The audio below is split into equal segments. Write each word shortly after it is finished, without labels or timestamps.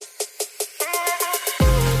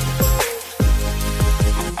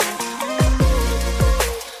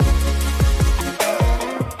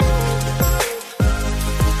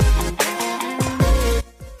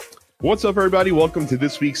What's up, everybody? Welcome to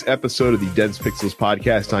this week's episode of the Dense Pixels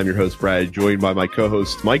podcast. I'm your host, Brad, joined by my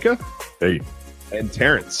co-host, Micah. Hey. And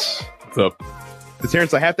Terrence. What's up? So,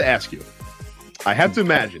 Terrence, I have to ask you. I have to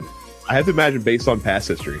imagine based on past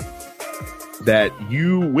history, that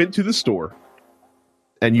you went to the store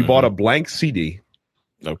and you bought a blank CD.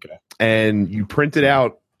 Okay. And you printed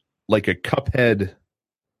out like a Cuphead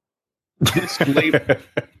disc label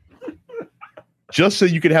just so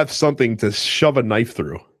you could have something to shove a knife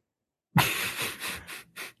through.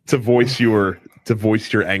 to voice your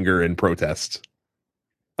anger and protest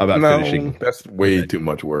about finishing. That's way too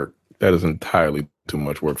much work. That is entirely too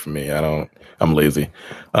much work for me. I'm lazy.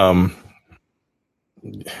 I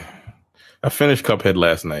finished Cuphead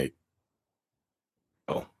last night.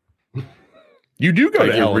 Oh, you do go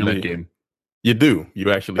to hell in that game. You do.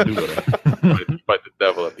 You actually do go to hell. Fight the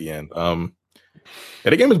devil at the end.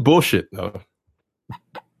 The game is bullshit. No,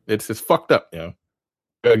 it's fucked up. You know.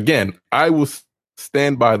 Again, I will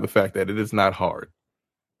stand by the fact that it is not hard.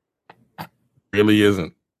 It really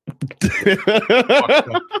isn't.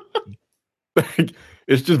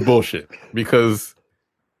 It's just bullshit because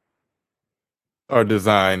are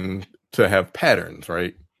designed to have patterns,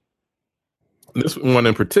 right? This one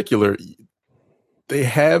in particular, they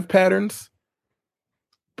have patterns,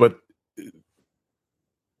 but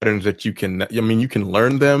patterns that you can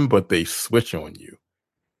learn them, but they switch on you.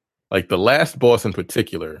 Like the last boss in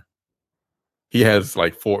particular, he has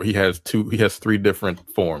three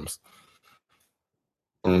different forms.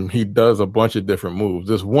 He does a bunch of different moves.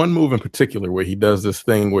 There's one move in particular where he does this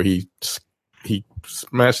thing where he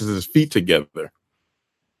smashes his feet together.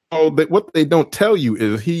 Oh, what they don't tell you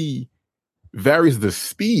is he varies the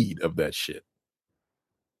speed of that shit.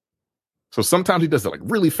 So sometimes he does it like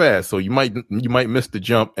really fast, so you might miss the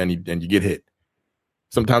jump and you get hit.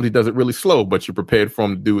 Sometimes he does it really slow, but you're prepared for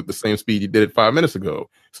him to do it the same speed you did it 5 minutes ago.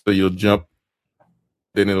 So you'll jump,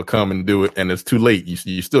 then it'll come and do it, and it's too late.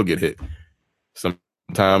 You still get hit.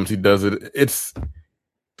 Sometimes he does it. It's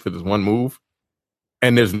for this one move,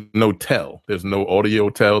 and there's no tell. There's no audio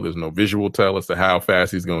tell. There's no visual tell as to how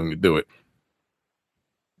fast he's going to do it.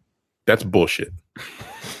 That's bullshit.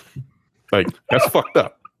 Like, that's fucked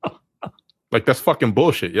up. Like, that's fucking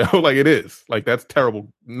bullshit, yo. Like, it is. Like, that's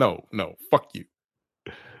terrible. No, fuck you.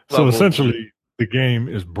 So essentially, the game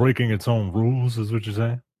is breaking its own rules, is what you're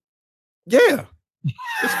saying? Yeah.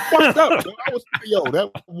 It's fucked up.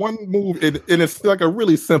 That one move, and it's like a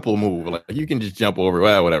really simple move. Like you can just jump over.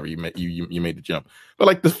 Well, whatever you made the jump, but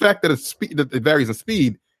like the fact that that it varies in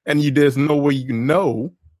speed, and there's no way you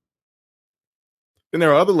know. Then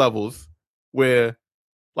there are other levels where,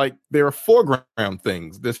 like, there are foreground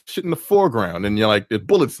things. There's shit in the foreground, and you're like, there's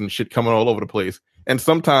bullets and shit coming all over the place. And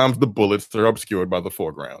sometimes the bullets are obscured by the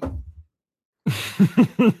foreground.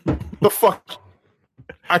 The fuck.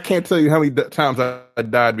 I can't tell you how many times I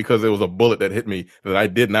died because there was a bullet that hit me that I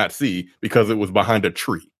did not see because it was behind a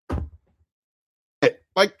tree.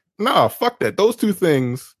 Like, nah, fuck that. Those two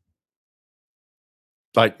things,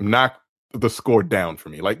 like, knock the score down for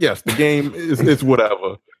me. Like, yes, the game is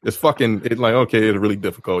whatever. It's like, okay, it's really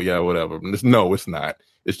difficult. Yeah, whatever. No, it's not.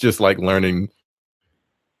 It's just like learning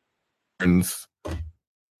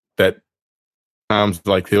that times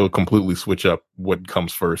like he'll completely switch up what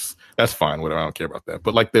comes first. That's fine, whatever. I don't care about that.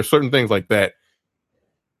 But like there's certain things like that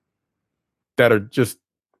are just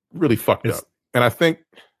really fucked up. And I think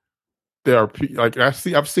there are like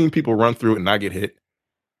I've seen people run through it and not get hit,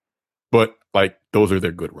 but like those are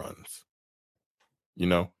their good runs. You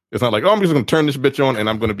know, it's not like, oh, I'm just gonna turn this bitch on and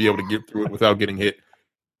I'm gonna be able to get through it without getting hit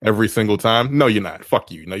every single time. No, you're not.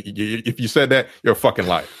 Fuck you. If you said that, you're a fucking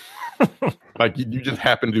liar. Like you just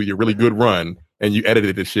happen to do your really good run and you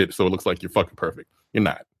edited this shit so it looks like you're fucking perfect. You're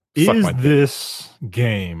not. Is this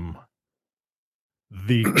game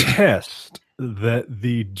the test that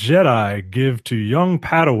the Jedi give to young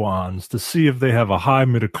Padawans to see if they have a high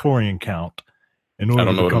midichlorian count in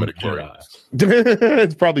order to become Jedi?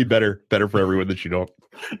 It's probably better for everyone that you don't.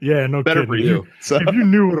 Yeah, no, better kidding. For you. So. If you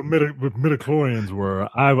knew what midichlorians were,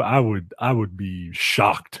 I would be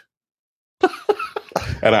shocked.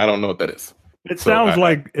 And I don't know what that is. It sounds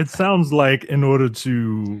like in order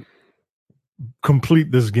to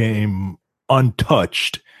complete this game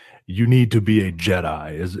untouched, you need to be a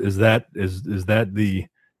Jedi.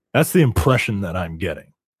 That's the impression that I'm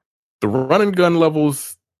getting. The run and gun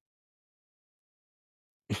levels,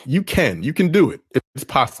 you can do it. It's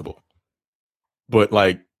possible. But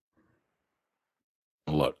like,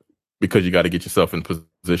 look, because you got to get yourself in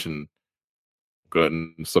position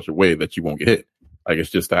in such a way that you won't get hit. Like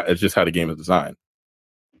it's just how the game is designed.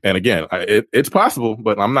 And again, it's possible,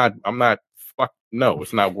 but I'm not fuck no,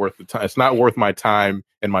 it's not worth the time. It's not worth my time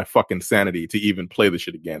and my fucking sanity to even play the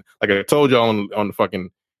shit again. Like I told y'all on the fucking,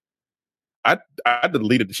 I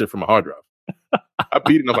deleted the shit from my hard drive. I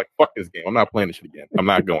beat it and I was like, fuck this game. I'm not playing this shit again. I'm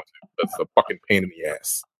not going to. That's a fucking pain in the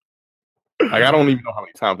ass. Like I don't even know how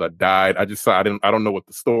many times I died. I don't know what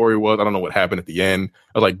the story was. I don't know what happened at the end.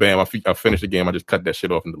 I was like, bam, I finished the game. I just cut that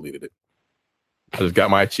shit off and deleted it. I just got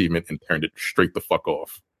my achievement and turned it straight the fuck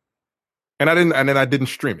off. And I didn't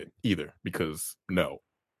stream it either because no.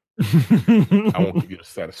 I won't give you the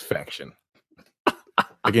satisfaction.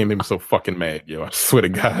 The game made me so fucking mad, yo. I swear to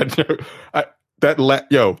God.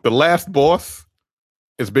 The last boss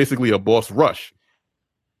is basically a boss rush.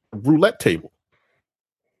 Roulette table.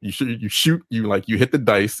 You shoot, you hit the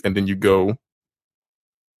dice, and then you go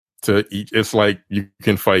to each. It's like you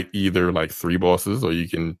can fight either like 3 bosses, or you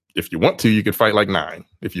can, if you want to, you can fight like 9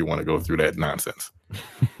 if you want to go through that nonsense.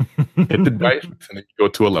 Hit the dice, and then you go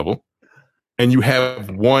to a level, and you have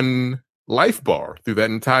 1 life bar through that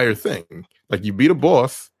entire thing. Like you beat a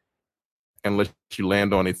boss, unless you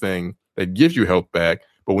land on a thing that gives you health back.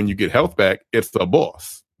 But when you get health back, it's a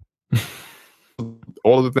boss.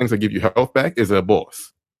 All of the things that give you health back is a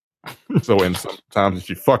boss. So, and sometimes if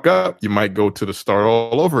you fuck up, you might go to the start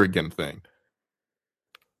all over again thing.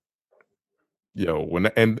 Yo,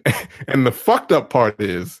 and the fucked up part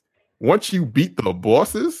is once you beat the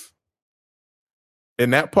bosses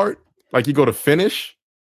in that part, like you go to finish,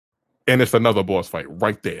 and it's another boss fight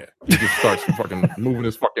right there. He just starts fucking moving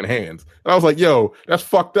his fucking hands. And I was like, yo, that's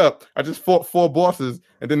fucked up. I just fought 4 bosses,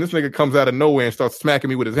 and then this nigga comes out of nowhere and starts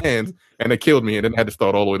smacking me with his hands, and they killed me, and then I had to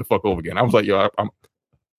start all the way the fuck over again. I was like, yo, I'm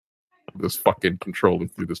this fucking controlling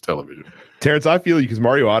through this television. Terrence, I feel you because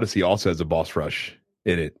Mario Odyssey also has a boss rush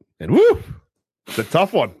in it. And woo! It's a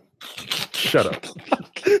tough one. Shut up.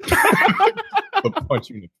 I'll punch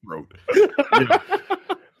you in the throat. Yeah.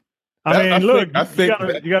 I think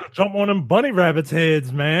you gotta jump on them bunny rabbits'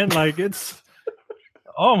 heads, man. Like it's,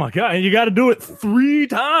 oh my God, and you got to do it 3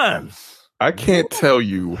 times. I can't tell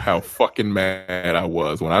you how fucking mad I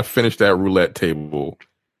was when I finished that roulette table.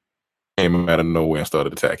 Came out of nowhere and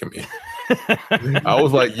started attacking me. I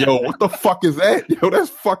was like, yo, what the fuck is that? Yo, that's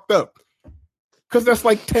fucked up. Because that's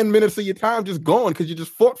like 10 minutes of your time just gone because you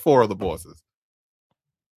just fought 4 other bosses.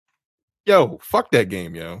 Yo, fuck that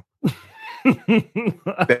game, yo.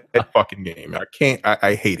 that fucking game.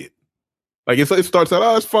 I hate it. Like it starts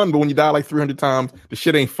out, it's fun, but when you die like 300 times, the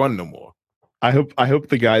shit ain't fun no more. I hope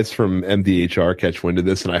the guys from MDHR catch wind of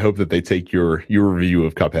this, and I hope that they take your review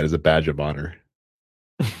of Cuphead as a badge of honor.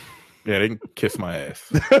 Yeah, they can kiss my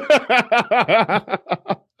ass. And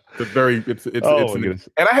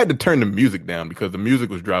I had to turn the music down because the music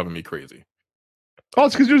was driving me crazy. Oh,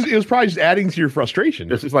 it's because it was probably just adding to your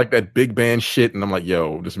frustration. It's just like that big band shit, and I'm like,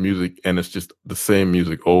 yo, this music, and it's just the same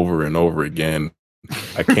music over and over again.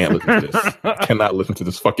 I can't listen to this. I cannot listen to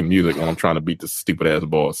this fucking music when I'm trying to beat this stupid ass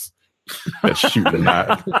boss that's shooting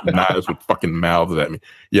knives with fucking mouths at me.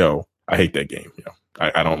 Yo, I hate that game. Yo,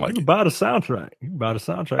 I don't like it. Buy the soundtrack. You can buy the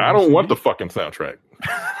soundtrack. I don't want the fucking soundtrack.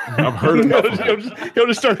 I've heard enough. He'll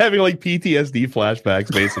just start having like PTSD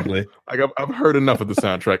flashbacks, basically. Like I've heard enough of the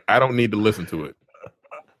soundtrack. I don't need to listen to it.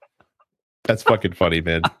 That's fucking funny,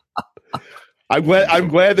 man. I'm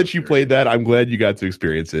glad that you played that. I'm glad you got to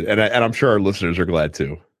experience it, and I'm sure our listeners are glad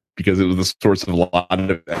too, because it was a source of a lot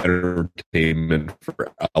of entertainment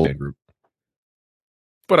for our group.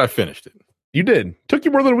 But I finished it. You did. Took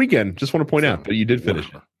you more than a weekend. Just want to point out, but you did finish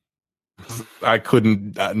it. I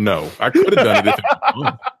couldn't. No, I could have done it if it was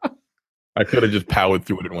fun. I could have just powered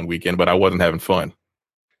through it in one weekend, but I wasn't having fun.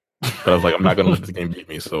 But I was like, I'm not going to let this game beat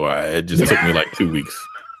me, so it just took me like 2 weeks,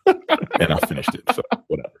 and I finished it. So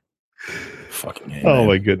whatever. Fucking game. Oh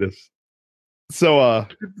my goodness. So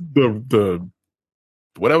the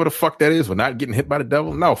whatever the fuck that is, we're not getting hit by the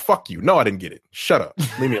devil. No, fuck you. No, I didn't get it. Shut up.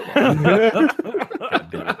 Leave me alone. God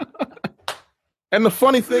damn it. And the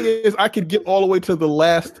funny thing is, I could get all the way to the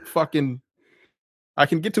last I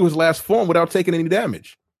can get to his last form without taking any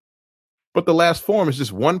damage. But the last form is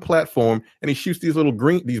just one platform, and he shoots these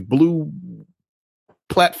blue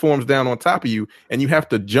platforms down on top of you, and you have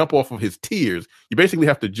to jump off of his tiers. You basically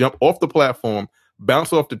have to jump off the platform,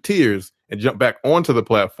 bounce off the tiers, and jump back onto the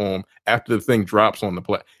platform after the thing drops on the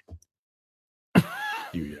platform.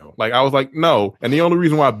 Like I was like, no. And the only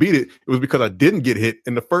reason why I beat it was because I didn't get hit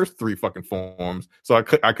in the first 3 fucking forms. So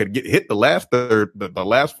I could get hit the last the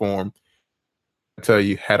last form. I tell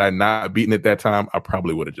you, had I not beaten it that time, I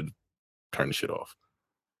probably would have just turned the shit off.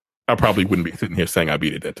 I probably wouldn't be sitting here saying I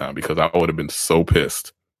beat it that time because I would have been so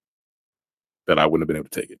pissed that I wouldn't have been able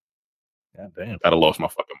to take it. God damn. I'd have lost my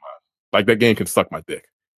fucking mind. Like that game can suck my dick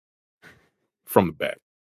from the back.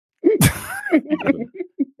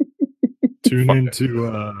 Tune Fuck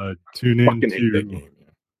into Fucking hate that game.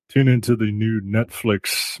 tune into the new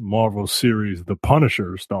Netflix Marvel series The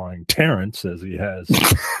Punisher, starring Terrence, as he has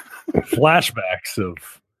flashbacks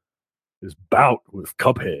of his bout with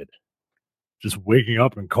Cuphead. Just waking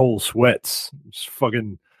up in cold sweats. Just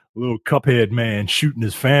fucking little Cuphead man shooting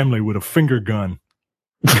his family with a finger gun.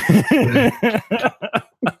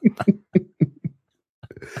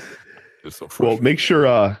 So well, make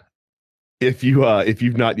sure if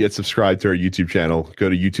you've not yet subscribed to our YouTube channel, go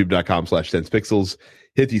to youtube.com/10pixels,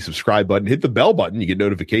 hit the subscribe button, hit the bell button. You get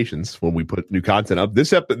notifications when we put new content up.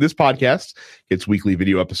 This podcast gets weekly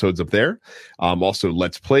video episodes up there. Also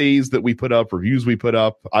Let's Plays that we put up, reviews we put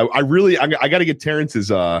up. I got to get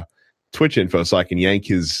Terrence's Twitch info so I can yank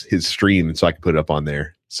his stream and so I can put it up on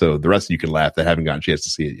there. So the rest of you can laugh that haven't gotten a chance to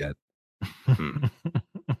see it yet.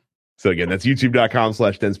 So again, that's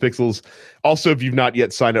youtube.com/10pixels. Also, if you've not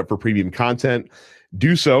yet signed up for premium content,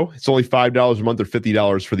 do so. It's only $5 a month or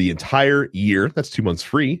 $50 for the entire year. That's 2 months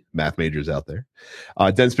free. Math majors out there.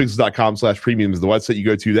 denspixels.com/premium is the website you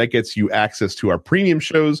go to. That gets you access to our premium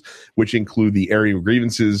shows, which include the Airing of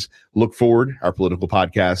Grievances, Look Forward, our political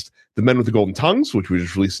podcast, The Men with the Golden Tongues, which we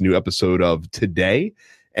just released a new episode of today,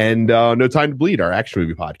 and No Time to Bleed, our action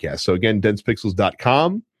movie podcast. So again,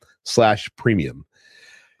 denspixels.com/premium.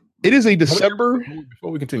 It is a December.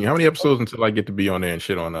 Before we continue, how many episodes until I get to be on there and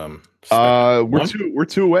shit on we're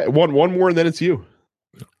two away. One more, and then it's you.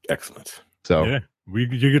 Excellent. So yeah,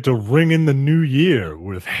 you get to ring in the new year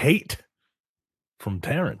with hate from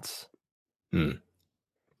Terrence.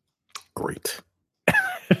 Great. I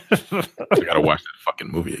gotta watch that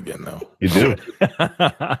fucking movie again now. You do.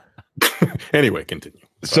 Anyway, continue.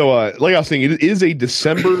 So, like I was saying, it is a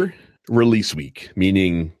December release week,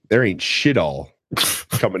 meaning there ain't shit all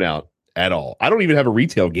coming out at all. I don't even have a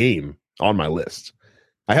retail game on my list.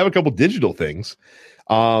 I have a couple digital things.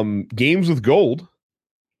 Games with gold.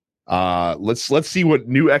 Let's see what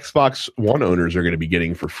new Xbox One owners are going to be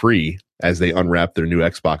getting for free as they unwrap their new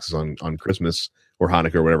Xboxes on Christmas or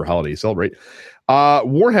Hanukkah or whatever holiday you celebrate.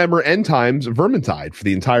 Warhammer End Times Vermintide for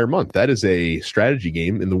the entire month. That is a strategy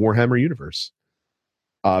game in the Warhammer universe.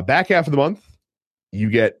 Back half of the month, you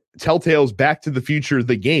get Telltale's Back to the Future,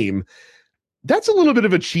 the game. That's a little bit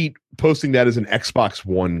of a cheat posting that as an Xbox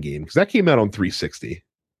One game because that came out on 360.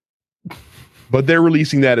 But they're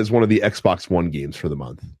releasing that as one of the Xbox One games for the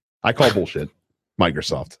month. I call bullshit.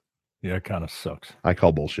 Microsoft. Yeah, it kind of sucks. I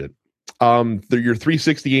call bullshit. Your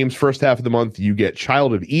 360 games first half of the month, you get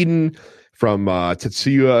Child of Eden from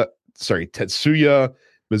Tetsuya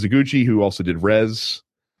Mizuguchi, who also did Rez.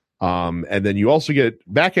 And then you also get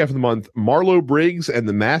back half of the month, Marlowe Briggs and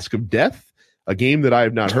the Mask of Death, a game that I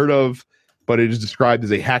have not heard of, but it is described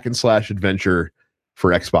as a hack and slash adventure for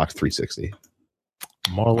Xbox 360.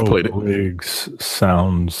 Marlowe Briggs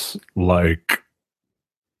sounds like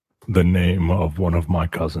the name of one of my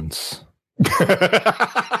cousins.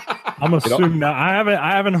 I'm assuming now I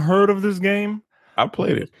haven't heard of this game. I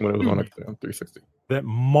played it when it was on 360. That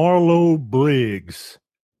Marlowe Briggs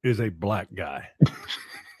is a black guy.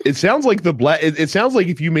 It sounds like it sounds like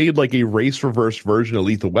if you made like a race reverse version of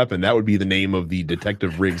Lethal Weapon, that would be the name of the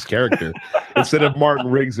Detective Riggs character. Instead of Martin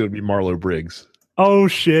Riggs, it would be Marlowe Briggs. Oh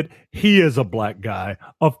shit, he is a black guy.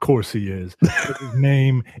 Of course he is. His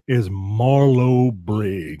name is Marlowe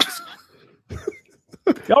Briggs.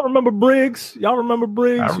 Y'all remember Briggs? I remember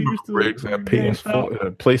Briggs,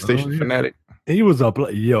 that PlayStation fanatic. He was up.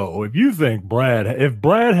 Yo, if you think if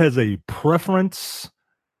Brad has a preference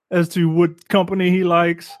as to what company he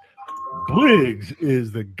likes, Briggs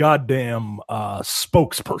is the goddamn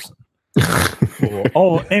spokesperson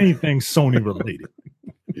for anything Sony related.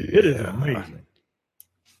 It is amazing.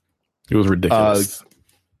 It was ridiculous.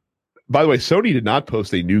 By the way, Sony did not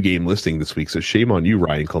post a new game listing this week, so shame on you,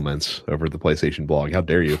 Ryan Clements, over at the PlayStation blog. How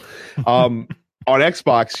dare you? On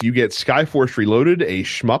Xbox, you get Skyforce Reloaded, a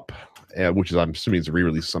shmup, which is, I'm assuming, is a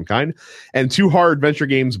re-release of some kind, and two horror adventure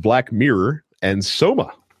games, Black Mirror and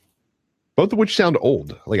Soma, both of which sound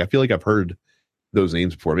old. Like I feel like I've heard those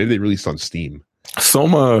names before. Maybe they released on Steam.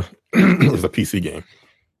 Soma is a PC game,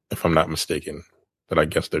 if I'm not mistaken. But I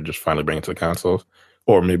guess they're just finally bringing it to the consoles,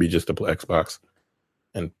 or maybe just to play Xbox.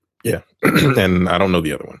 And yeah, and I don't know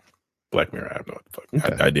the other one, Black Mirror. I have no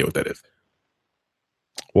idea what that is.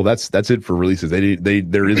 Well, that's it for releases.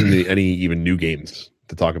 There isn't any even new games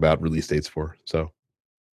to talk about release dates for. So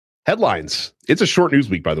headlines. It's a short news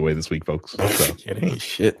week, by the way, this week, folks. So. It ain't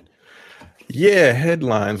shit. Yeah,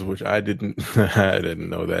 headlines, which I didn't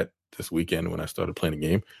know that this weekend when I started playing the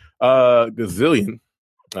game. Gazillion,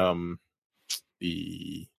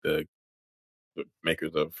 the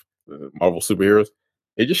makers of the Marvel superheroes,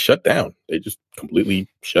 They just shut down. They just completely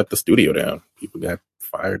shut the studio down. People got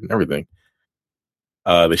fired and everything.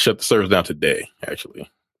 They shut the servers down today, actually.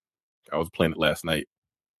 I was playing it last night.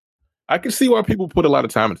 I can see why people put a lot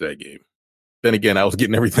of time into that game. Then again, I was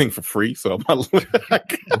getting everything for free, so I'm leveling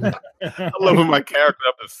my character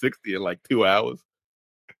up to 60 in like 2 hours.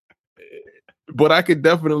 But I could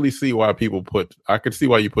definitely see why I could see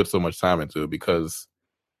why you put so much time into it, because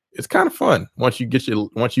it's kind of fun once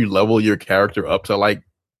you level your character up to like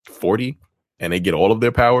 40 and they get all of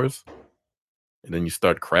their powers, and then you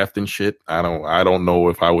start crafting shit. I don't know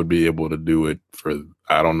if I would be able to do it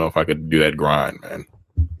I don't know if I could do that grind, man.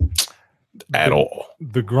 At all.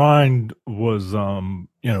 The grind was in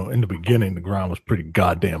the beginning the grind was pretty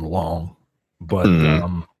goddamn long. But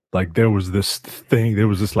like there was this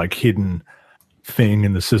like hidden thing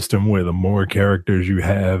in the system where the more characters you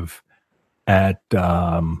have at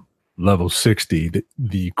level 60,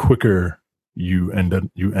 the quicker you end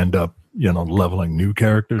up leveling new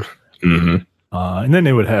characters. And then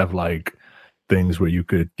they would have like things where you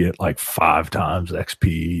could get like 5 times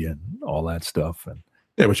XP and all that stuff. And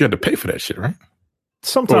yeah, but you had to pay for that shit, right?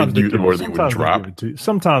 Sometimes it would drop.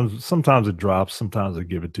 Sometimes it drops. Sometimes they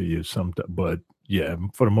give it to you. But yeah,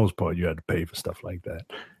 for the most part, you had to pay for stuff like that.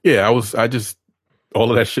 Yeah, all of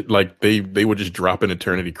that shit. Like they would just drop in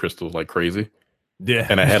eternity crystals like crazy. Yeah,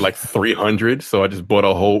 and I had like 300, so I just bought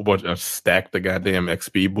a whole bunch of stacked the goddamn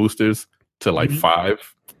XP boosters to like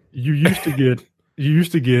 5. You used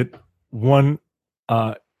to get one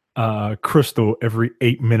crystal every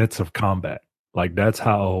 8 minutes of combat. Like that's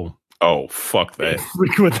how. Oh, fuck that!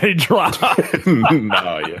 Frequent they drop.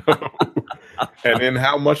 No, yeah. And then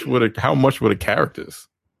how much were the characters?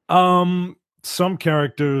 Some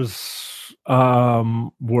characters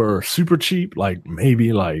were super cheap, like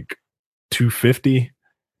maybe like $250. I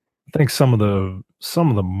think some of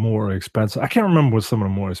the more expensive. I can't remember what some of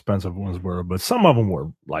the more expensive ones were, but some of them were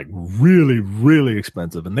like really, really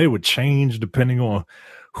expensive, and they would change depending on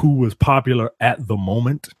who was popular at the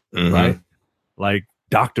moment, right? Like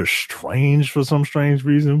Doctor Strange, for some strange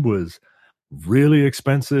reason, was really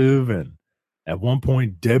expensive, and at one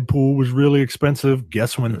point Deadpool was really expensive.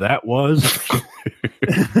 Guess when that was?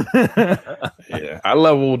 Yeah, I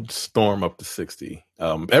leveled Storm up to 60.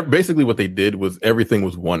 Basically what they did was everything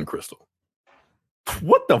was 1 crystal.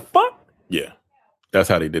 What the fuck? Yeah, that's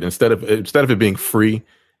how they did. Instead of it being free,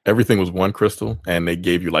 everything was 1 crystal, and they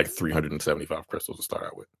gave you like 375 crystals to start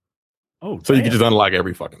out with. Oh, so you could just unlock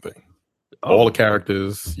every fucking thing. All the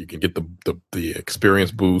characters, you can get the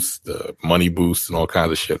experience boost, the money boost, and all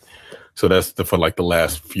kinds of shit. So that's for like the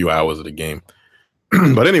last few hours of the game.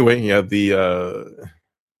 But anyway, yeah, they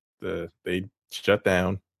shut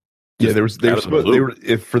down. Yeah,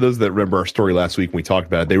 for those that remember our story last week when we talked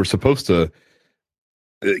about it, they were supposed to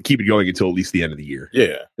keep it going until at least the end of the year.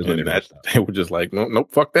 Yeah, and they were just like, nope,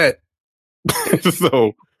 fuck that.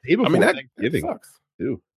 So I mean, that sucks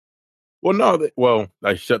too. Well, no,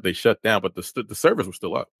 they shut down, but the servers were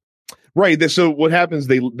still up. Right. So what happens?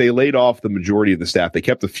 They laid off the majority of the staff. They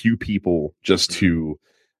kept a few people just to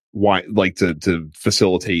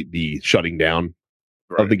facilitate the shutting down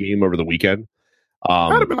of the game over the weekend.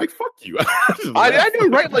 I'd have been like, "Fuck you!" I know,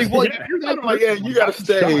 right? Like, well, you're that like, yeah, you gotta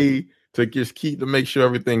stay to just to make sure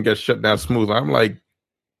everything gets shut down smooth. I'm like,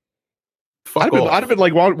 I'd have been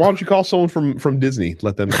like, why don't you call someone from Disney?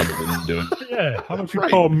 Let them come in and do it. Yeah, how about you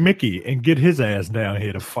call Mickey and get his ass down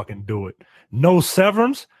here to fucking do it? No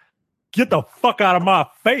severance? Get the fuck out of my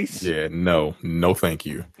face. Yeah, no, thank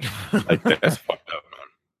you. Like that's fucked up, man.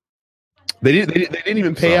 They didn't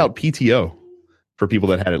even pay out PTO for people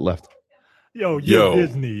that had it left. You're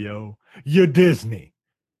Disney, you're Disney.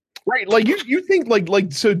 Right, like you think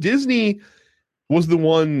like so Disney was the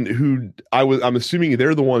one who I'm assuming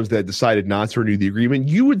they're the ones that decided not to renew the agreement.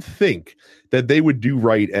 You would think that they would do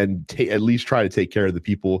right and at least try to take care of the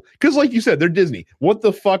people, because like you said, they're Disney. What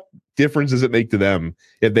the fuck difference does it make to them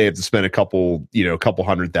if they have to spend a couple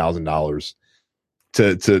 $100,000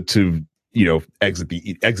 to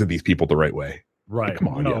exit these people the right way? Right. Come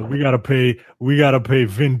on, we gotta pay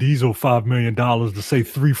Vin Diesel $5 million to say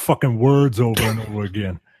 3 fucking words over and over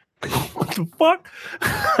again. What the fuck?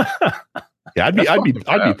 Yeah, I'd be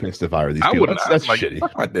pissed if I were these people. That's like, shitty.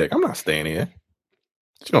 Fuck my dick. I'm not staying here.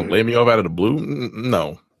 You gonna lay me off out of the blue?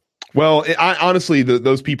 No. Well, honestly,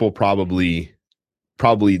 those people probably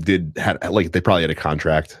had a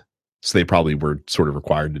contract, so they probably were sort of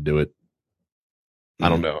required to do it. I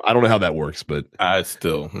don't know how that works, but I'm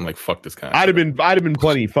like, fuck this kind. I'd have been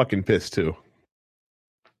plenty fucking pissed too.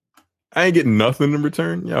 I ain't getting nothing in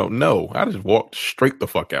return. No, I just walked straight the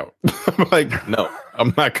fuck out. I'm like, no,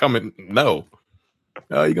 I'm not coming. No,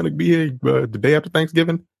 You gonna be here the day after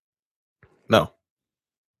Thanksgiving? No.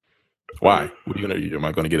 Why? What are you gonna do? Am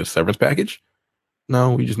I gonna get a severance package?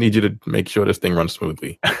 No, we just need you to make sure this thing runs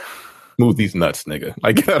smoothly. Smooth these nuts, nigga.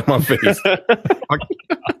 Like, get out of my face.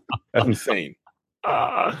 That's insane.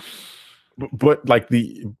 But like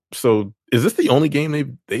so is this the only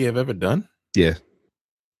game they have ever done? Yeah.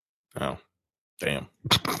 Oh, damn.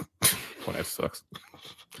 Well, that sucks.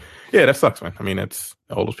 Yeah, that sucks, man. I mean, that's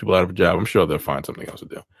all those people out of a job. I'm sure they'll find something else to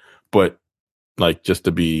do. But like, just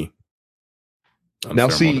to be now,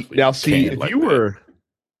 see, if like you were,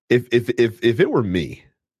 if it were me,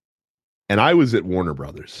 and I was at Warner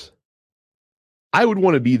Brothers, I would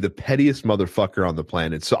want to be the pettiest motherfucker on the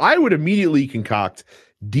planet. So I would immediately concoct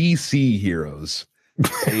DC Heroes,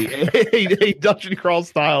 a Dungeon Crawl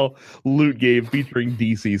style loot game featuring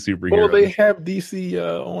DC superheroes. Well, they have DC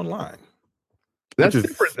online. That's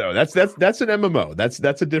different though. That's an MMO.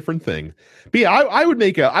 That's a different thing. But yeah, I would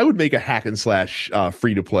make a hack and slash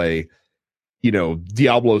free to play,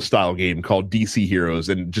 Diablo style game called DC Heroes,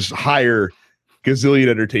 and just hire Gazillion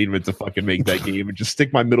Entertainment to fucking make that game, and just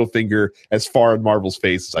stick my middle finger as far in Marvel's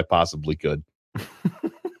face as I possibly could.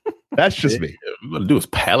 That's just me. What I'm gonna do is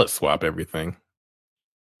palette swap everything.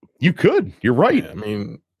 You could. You're right. Yeah, I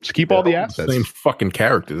mean, just keep all the assets. Same fucking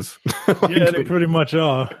characters. Yeah, they pretty much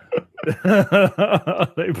are.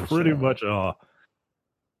 They pretty much are.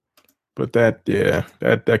 But that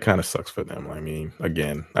kind of sucks for them. I mean,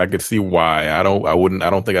 again, I could see why. I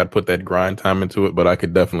don't think I'd put that grind time into it, but I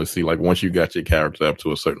could definitely see, like, once you got your character up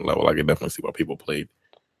to a certain level, I could definitely see why people played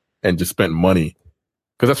and just spent money,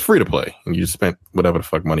 because that's free to play, and you just spent whatever the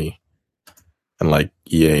fuck money. And like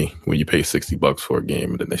EA, when you pay $60 for a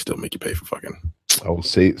game, and then they still make you pay for fucking. Oh,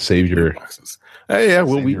 save your boxes. Hey, yeah,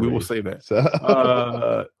 we will save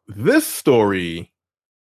that. This story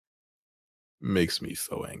makes me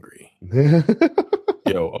so angry.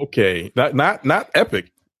 Yo, okay, not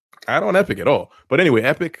Epic. I don't Epic at all. But anyway,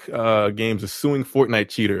 Epic Games is suing Fortnite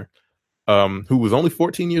cheater, who was only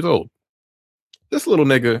 14 years old. This little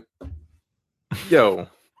nigga, yo.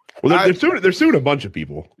 Well, they're suing a bunch of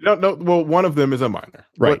people. No. Well, one of them is a minor.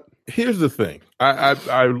 Right. But here's the thing. I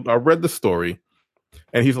read the story,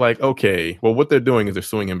 and he's like, okay, well, what they're doing is they're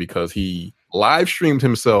suing him because he live streamed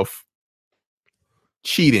himself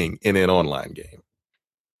cheating in an online game.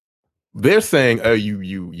 They're saying, oh,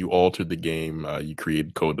 you altered the game, you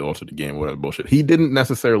created code to alter the game, whatever bullshit. He didn't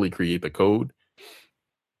necessarily create the code,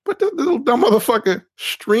 but the little dumb motherfucker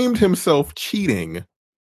streamed himself cheating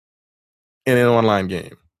in an online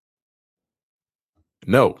game.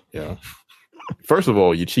 No, First of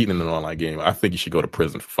all, you're cheating in an online game. I think you should go to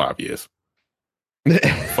prison for 5 years.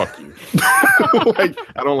 Fuck you. Like,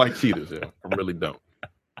 I don't like cheaters. I really don't.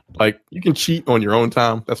 Like, you can cheat on your own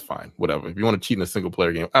time. That's fine. Whatever. If you want to cheat in a single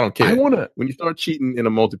player game, I don't care. When you start cheating in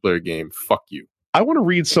a multiplayer game, fuck you. I want to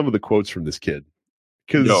read some of the quotes from this kid,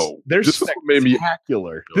 because they're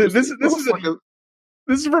spectacular.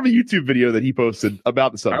 This is from a YouTube video that he posted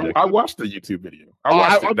about the subject. I watched the YouTube video.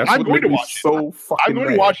 I'm going to watch it. I'm going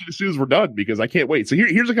to watch it as soon as we're done, because I can't wait. So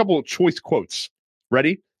here's a couple of choice quotes.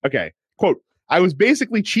 Ready? Okay. Quote, I was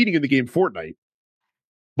basically cheating in the game Fortnite,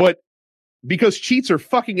 but because cheats are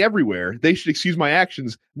fucking everywhere, they should excuse my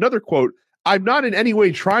actions. Another quote, I'm not in any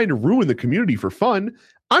way trying to ruin the community for fun.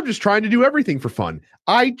 I'm just trying to do everything for fun.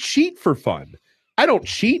 I cheat for fun. I don't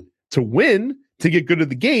cheat to win, to get good at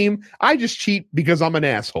the game. I just cheat because I'm an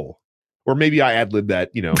asshole. Or maybe I ad-libbed that,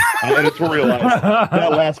 I editorialized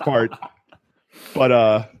that last part.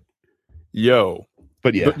 But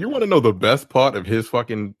but yeah. But you want to know the best part of his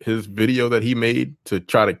video that he made to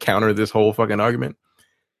try to counter this whole fucking argument?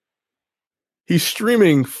 He's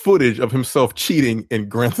streaming footage of himself cheating in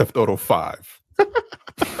Grand Theft Auto 5.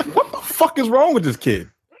 What the fuck is wrong with this kid?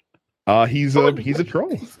 He's a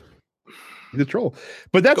troll. He's a troll.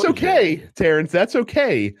 But that's okay, Terrence. That's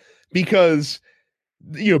okay, because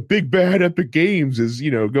big bad Epic Games is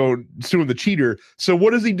going suing the cheater. So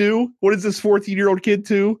what does he do? What does this 14-year-old kid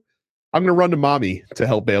do? I'm gonna run to mommy to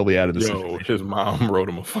help bail me out of this. His mom wrote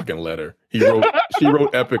him a fucking letter. She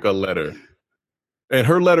wrote Epic a letter. And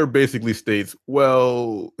her letter basically states,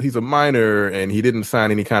 well, he's a minor and he didn't sign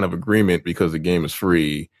any kind of agreement because the game is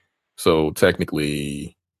free. So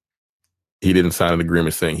technically, he didn't sign an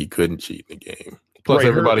agreement saying he couldn't cheat in the game. Plus,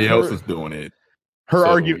 everybody else is doing it. Her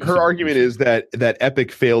argument is that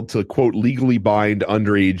Epic failed to, quote, legally bind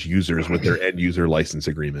underage users with their end user license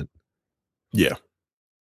agreement. Yeah.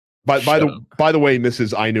 By the way,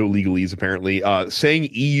 Mrs. I know legalese, apparently,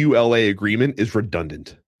 saying EULA agreement is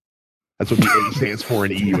redundant. That's what the A stands for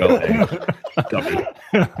in EULA.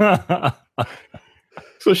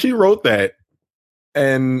 So she wrote that,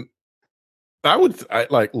 and I would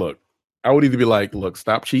look. I would either be like, look,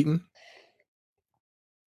 stop cheating,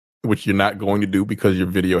 which you're not going to do because your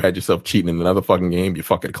video had yourself cheating in another fucking game, you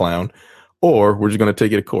fucking clown, or we're just going to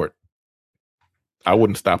take you to court. I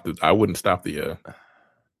wouldn't stop the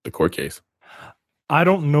court case. I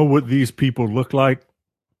don't know what these people look like,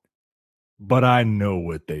 but I know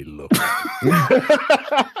what they look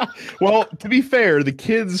like. Well, to be fair, the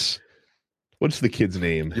kids. What's the kid's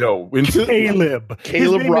name? Caleb.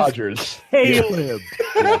 Caleb Rogers. Caleb.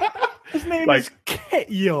 Yeah. His name is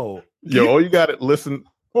Yo. All you got to listen.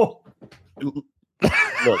 Oh. Look,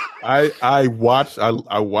 I watched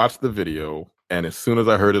the video, and as soon as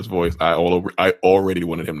I heard his voice, I already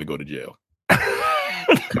wanted him to go to jail.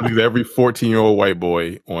 He's every 14-year-old white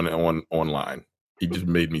boy online. He just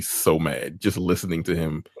made me so mad just listening to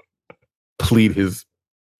him plead his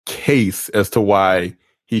case as to why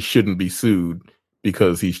he shouldn't be sued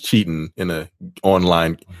because he's cheating in a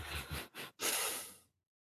online.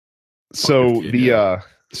 So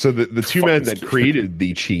the two men that created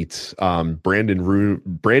the cheats,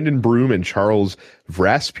 Brandon Broom and Charles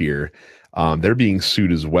Vraspier, they're being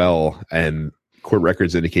sued as well, and court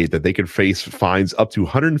records indicate that they could face fines up to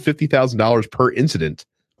 $150,000 per incident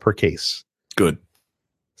per case. Good.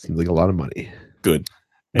 Seems like a lot of money. Good.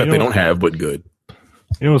 But they don't have, but good.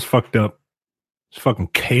 You know what's fucked up? This fucking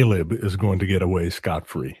Caleb is going to get away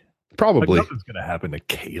scot-free. Probably. Like, nothing's going to happen to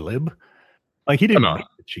Caleb. Like, he didn't make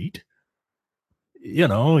the cheat. You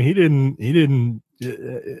know, he didn't, he's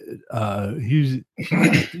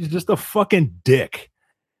just a fucking dick.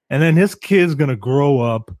 And then his kid's going to grow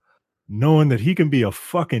up knowing that he can be a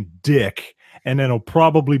fucking dick, and then he'll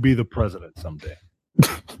probably be the president someday.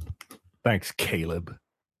 Thanks, Caleb.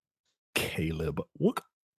 What?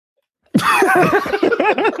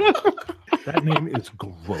 That name is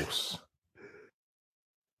gross.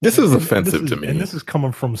 This is offensive to me. And this is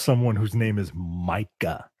coming from someone whose name is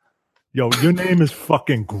Micah. Yo, your name is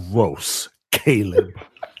fucking gross, Caleb.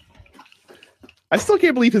 I still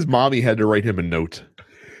can't believe his mommy had to write him a note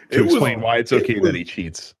to explain why it's okay that he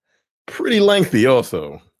cheats. Pretty lengthy,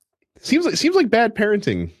 also. Seems like bad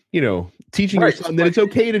parenting. You know, teaching your son that it's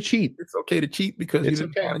okay to cheat. It's okay to cheat because it's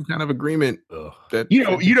any kind of agreement. That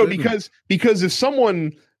because if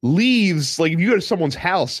someone leaves, like if you go to someone's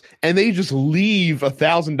house and they just leave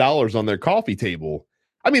 $1,000 on their coffee table,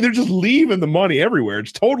 I mean, they're just leaving the money everywhere.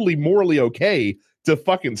 It's totally morally okay to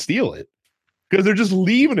fucking steal it because they're just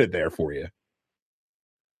leaving it there for you.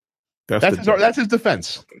 That's his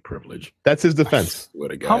defense. Privilege. That's his defense. I swear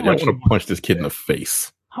to God, I want to punch this kid in the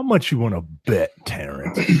face. How much you want to bet,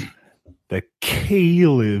 Terrence, that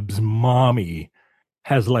Caleb's mommy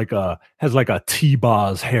has like a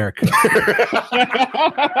T-Boz haircut?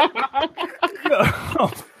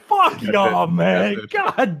 Oh, fuck y'all, man!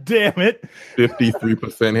 God damn it!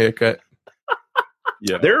 53% haircut.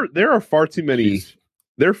 Yeah, there are far too many.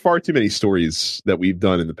 There are far too many stories that we've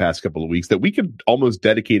done in the past couple of weeks that we could almost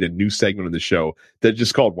dedicate a new segment of the show that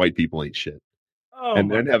just called "White People Ain't Shit."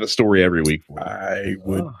 And then have a story every week. I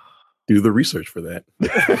would do the research for that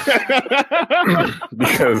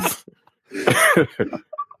because,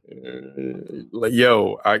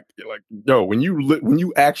 when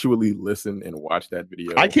you actually listen and watch that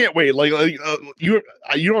video, I can't wait. You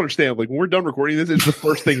don't understand. Like when we're done recording this, it's the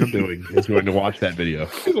first thing I'm doing is going to watch that video.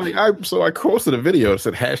 I posted a video that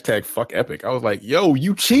said #FuckEpic. I was like, "Yo,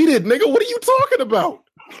 you cheated, nigga! What are you talking about?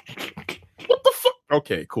 What the fuck?"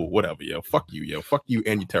 Okay, cool, whatever, yo. Fuck you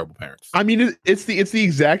and your terrible parents. I mean, it's the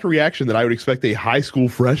exact reaction that I would expect a high school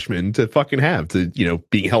freshman to fucking have to,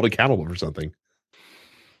 being held accountable for something.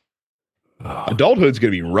 Adulthood's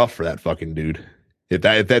gonna be rough for that fucking dude. If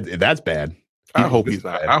that's bad. I hope he's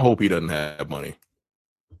not. I hope he doesn't have money.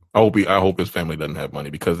 I hope his family doesn't have money,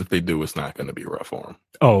 because if they do, it's not going to be rough for him.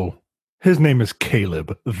 Oh, his name is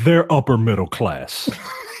Caleb. They're upper middle class.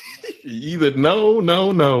 Either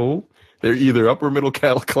no. They're either upper middle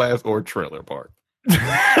class or trailer park.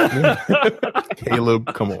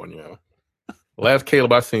 Caleb, come on, yo. Last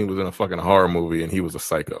Caleb I seen was in a fucking horror movie, and he was a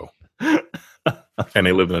psycho. And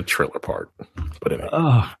they lived in a trailer park. But anyway.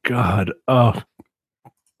 Oh God. Oh.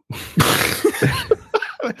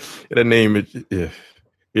 The name is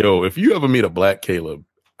if you ever meet a black Caleb,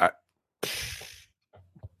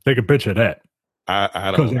 take a picture of that.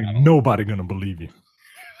 I don't know. Nobody gonna believe you.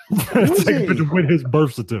 Take a picture with his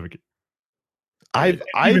birth certificate. I'll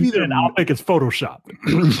think it's Photoshop.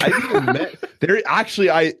 I've even met there. Actually,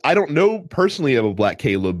 I don't know personally of a black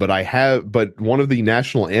Caleb, but one of the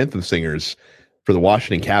national anthem singers for the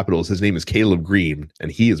Washington Capitals, his name is Caleb Green,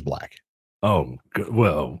 and he is black. Oh, good.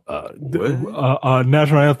 Well,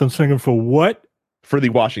 national anthem singer for what? For the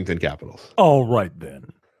Washington Capitals. All right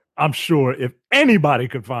then. I'm sure if anybody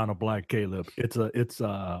could find a black Caleb, it's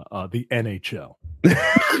the NHL.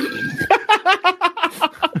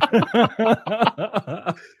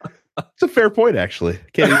 It's a fair point, actually.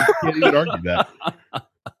 Can't even argue that.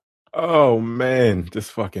 Oh man,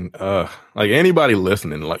 just fucking like anybody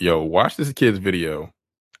listening, like yo, watch this kid's video,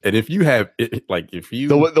 and if you have if you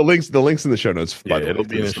the links in the show notes, by the way, it'll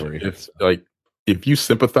be in the the story. If you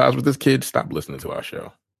sympathize with this kid, stop listening to our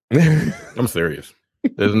show. I'm serious.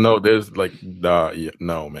 No,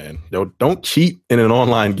 man. Yo, don't cheat in an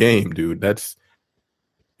online game, dude. That's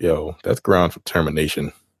ground for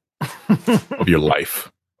termination of your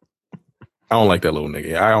life. I don't like that little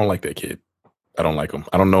nigga. I don't like that kid. I don't like him.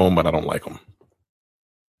 I don't know him, but I don't like him.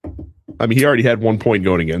 I mean, he already had 1 point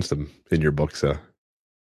going against him in your book, so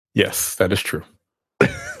yes, that is true.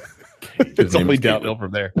 It's only downhill from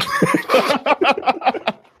there.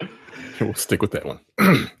 We'll stick with that one.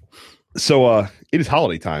 So it is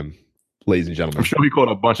holiday time, ladies and gentlemen. I'm sure he called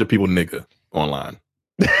a bunch of people nigga online.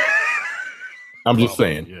 I'm just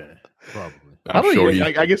saying. Yeah, probably.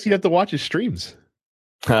 I guess you'd have to watch his streams.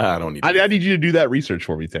 I don't need. I need you to do that research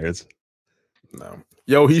for me, Terrence. No.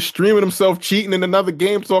 Yo, he's streaming himself cheating in another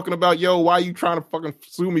game, talking about, yo, why you trying to fucking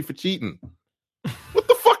sue me for cheating? What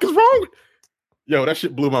the fuck is wrong with? Yo, that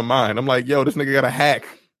shit blew my mind. I'm like, yo, this nigga got a hack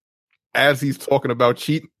as he's talking about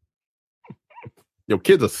cheating. Yo,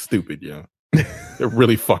 kids are stupid, yo. They're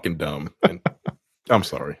really fucking dumb. And I'm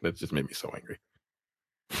sorry. That just made me so angry.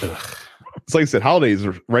 Ugh. It's like I said, holidays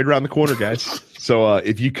are right around the corner, guys. So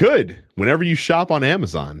if you could, whenever you shop on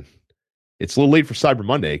Amazon, it's a little late for Cyber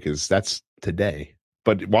Monday because that's today.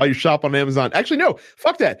 But while you shop on Amazon, actually, no,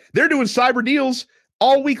 fuck that. They're doing cyber deals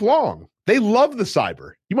all week long. They love the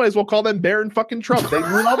cyber. You might as well call them Barron fucking Trump. They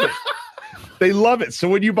love it. They love it. So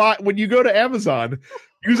when you go to Amazon,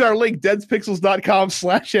 use our link,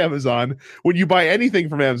 densepixels.com/Amazon. When you buy anything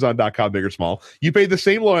from Amazon.com, big or small, you pay the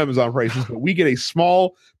same low Amazon prices, but we get a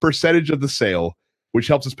small percentage of the sale, which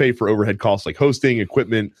helps us pay for overhead costs like hosting,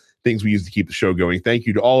 equipment, things we use to keep the show going. Thank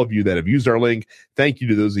you to all of you that have used our link. Thank you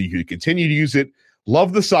to those of you who continue to use it.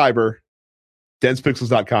 Love the cyber.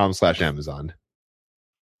 densepixels.com/Amazon.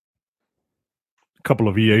 A couple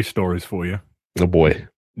of EA stories for you. Oh boy.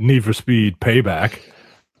 Need for Speed Payback,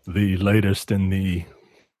 the latest in the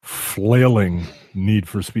flailing Need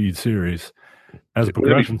for Speed series, as a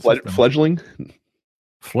progression system. Fledgling?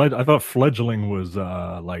 I thought fledgling was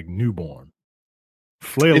like newborn.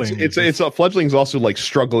 Flailing. It's fledgling is also like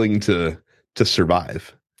struggling to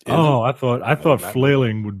survive. Oh, I thought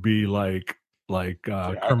flailing would be like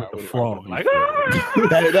Kermit the Frog. Like,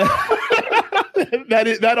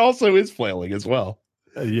 that also is flailing as well.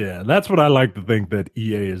 Yeah, that's what I like to think that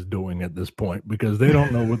EA is doing at this point, because they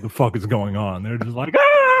don't know what the fuck is going on. They're just like,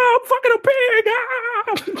 I'm fucking a pig.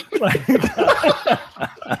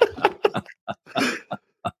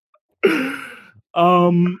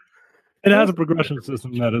 It has a progression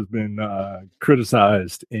system that has been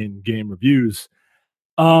criticized in game reviews.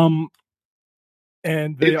 And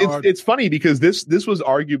it's funny because this was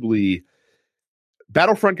arguably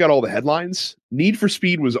Battlefront got all the headlines. Need for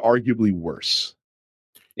Speed was arguably worse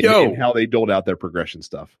in how they doled out their progression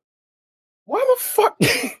stuff. Why the fuck?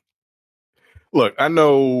 Look, I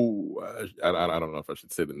know I don't know if I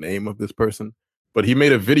should say the name of this person, but he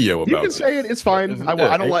made a video about. You can say it. It's fine.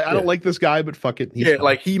 I don't like this guy, but fuck it. He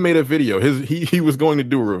made a video. He was going to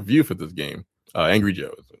do a review for this game. Angry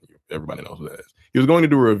Joe. Everybody knows who that is. He was going to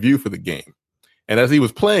do a review for the game, and as he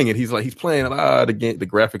was playing it, he's playing the game. The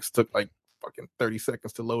graphics took like fucking 30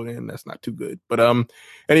 seconds to load in. That's not too good. But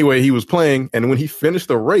anyway, he was playing, and when he finished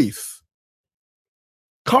the race,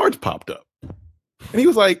 cards popped up, and he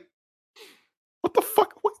was like, "What the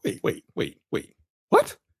fuck? Wait,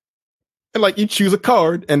 what?" And like, you choose a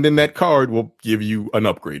card, and then that card will give you an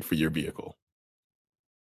upgrade for your vehicle.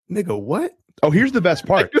 Nigga, what? Oh, here's the best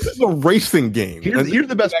part. Like, this is a racing game. Here's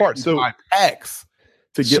the best part. So packs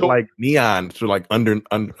to get like neon to like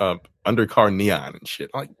undercar neon and shit.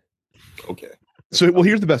 Like, okay. So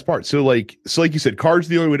here's the best part. So like you said, cards are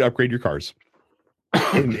the only way to upgrade your cars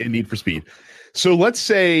in Need for Speed. So let's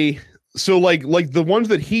say like the ones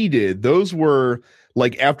that he did, those were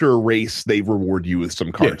like after a race, they reward you with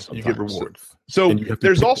some cards. Yeah, you get rewards. So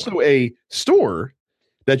there's also a store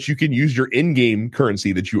that you can use your in-game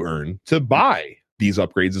currency that you earn to buy these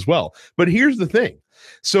upgrades as well. But here's the thing.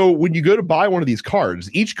 So when you go to buy one of these cards,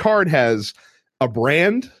 each card has a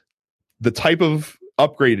brand, the type of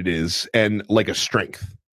upgrade it is, and like a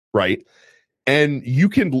strength, right? And you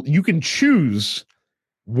can choose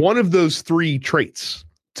one of those three traits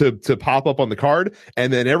to pop up on the card,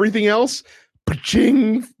 and then everything else,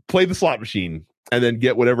 pa-ching, play the slot machine. and then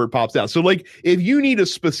get whatever pops out. So like if you need a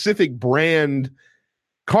specific brand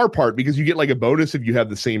car part because you get like a bonus if you have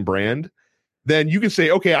the same brand, then you can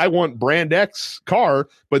say, okay, I want brand X car,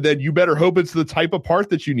 but then you better hope it's the type of part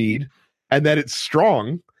that you need and that it's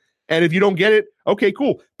strong. And if you don't get it, okay,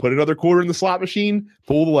 cool. Put another quarter in the slot machine,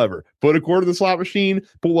 pull the lever. Put a quarter in the slot machine,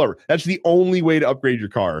 pull the lever. That's the only way to upgrade your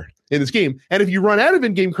car in this game. And if you run out of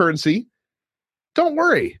in-game currency, don't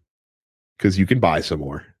worry, because you can buy some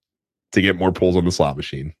more to get more pulls on the slot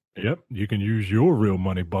machine. Yep, you can use your real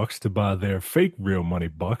money bucks to buy their fake real money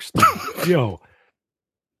bucks. Yo,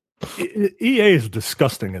 EA is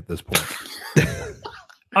disgusting at this point.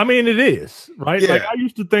 I mean, it is, right? Yeah. Like I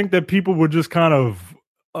used to think that people were just kind of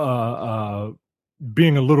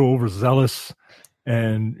being a little overzealous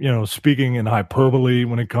and, you know, speaking in hyperbole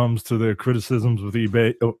when it comes to their criticisms with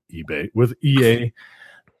with EA.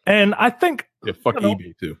 And I think fuck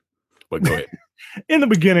eBay too. But go ahead. In the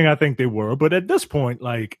beginning, I think they were, but at this point,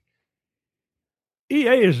 like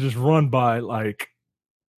EA is just run by like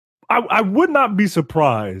I would not be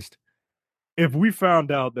surprised if we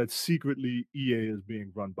found out that secretly EA is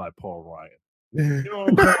being run by Paul Ryan. You know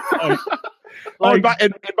what I'm saying?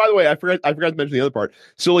 And by the way, I forgot to mention the other part.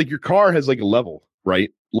 So like your car has like a level,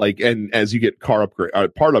 right? Like, and as you get car upgrade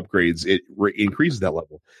part upgrades, it increases that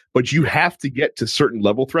level. But you have to get to certain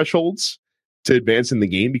level thresholds to advance in the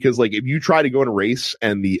game, because like if you try to go in a race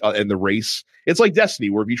and the race, it's like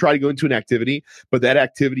Destiny, where if you try to go into an activity, but that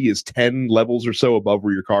activity is 10 levels or so above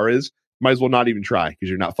where your car is, might as well not even try because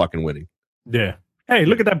you're not fucking winning. Yeah. Hey,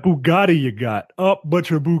 look at that Bugatti you got.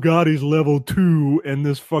 But your Bugatti's level 2 and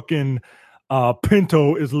this fucking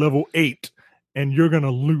Pinto is level 8 and you're going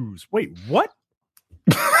to lose. Wait, what?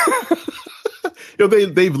 You know,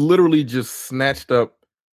 they've literally just snatched up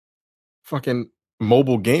fucking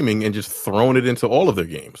mobile gaming and just thrown it into all of their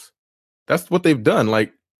games. That's what they've done.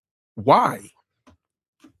 Like, why?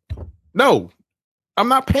 No, I'm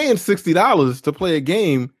not paying $60 to play a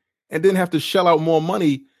game and then have to shell out more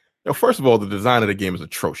money. You know, first of all, the design of the game is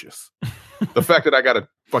atrocious. The fact that I gotta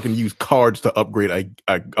fucking use cards to upgrade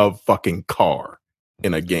a fucking car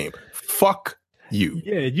in a game. Fuck you.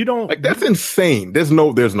 Yeah, you don't like that's insane. There's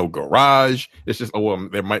no garage. It's just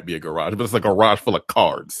there might be a garage, but it's a garage full of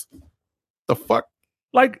cards. The fuck?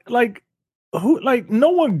 Like no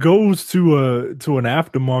one goes to an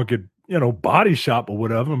aftermarket, you know, body shop or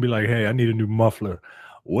whatever and be like, hey, I need a new muffler.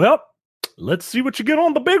 Well, let's see what you get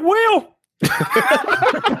on the big wheel.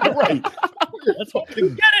 Right. That's what you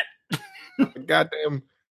get it. Goddamn,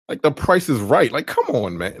 like the price is right. Like, come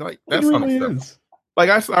on, man. Like that's really unacceptable. Like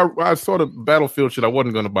I saw the Battlefield shit. I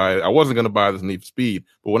wasn't gonna buy it. I wasn't gonna buy this Need for Speed,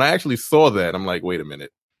 but when I actually saw that, I'm like, wait a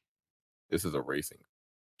minute, this is a racing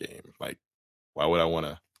game. Like, why would I want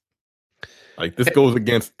to? Like, this goes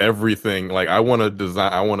against everything. Like, I want to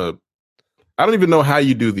design. I don't even know how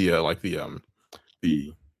you do the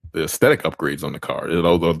aesthetic upgrades on the car.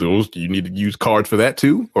 Those you need to use cards for that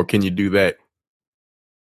too, or can you do that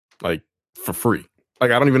like for free?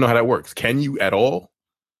 Like, I don't even know how that works. Can you at all?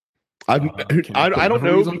 I don't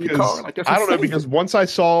know because like, I don't know because once I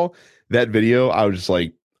saw that video, I was just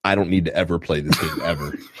like, I don't need to ever play this game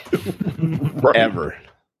ever, ever.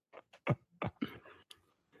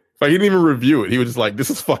 Like, he didn't even review it. He was just like, "This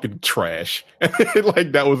is fucking trash."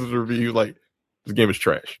 Like, that was his review. He was like, "This game is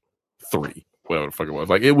trash." 3, whatever the fuck it was.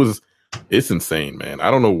 Like, it's insane, man. I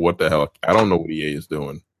don't know what the hell. I don't know what EA is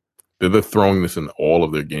doing. They're throwing this in all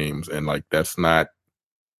of their games, and like, that's not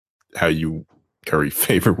how you curry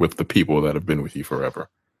favor with the people that have been with you forever.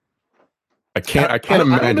 I can't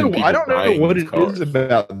imagine. I don't know what it is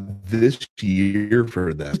about this year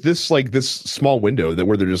for them. This small window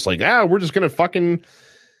where they're just like, we're just gonna fucking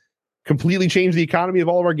completely change the economy of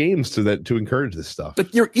all of our games to encourage this stuff.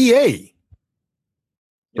 Like, you're EA.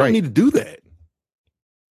 You right. don't need to do that.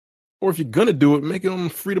 Or if you're gonna do it, make it on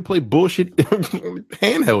free to play bullshit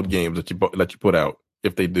handheld games that you put out.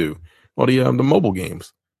 If they do, or the mobile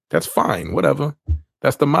games, that's fine. Whatever.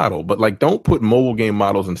 That's the model. But like, don't put mobile game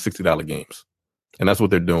models in $60 games. And that's what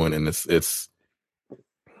they're doing. And it's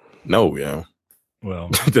no, well,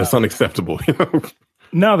 that's unacceptable.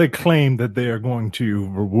 Now they claim that they are going to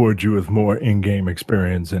reward you with more in-game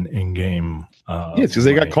experience and in-game. Because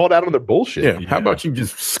they got called out on their bullshit. Yeah. How about you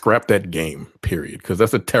just scrap that game? Period. Because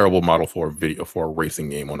that's a terrible model for a racing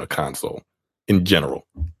game on a console in general.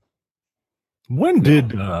 When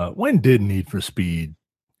did Need for Speed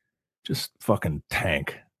just fucking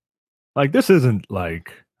tank? Like, this isn't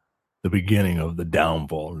like the beginning of the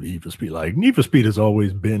downfall of Need for Speed. Like, Need for Speed has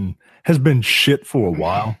been shit for a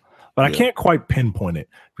while, but I can't quite pinpoint it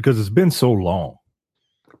because it's been so long.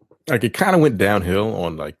 Like, it kind of went downhill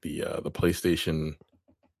on like the PlayStation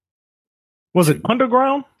Was it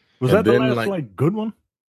Underground? Was And that the then, last like good one?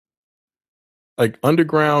 Like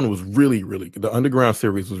Underground was really, really good. The Underground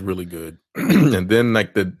series was really good. And then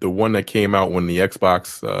like the one that came out when the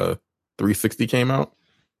Xbox 360 came out,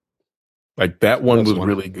 like that one was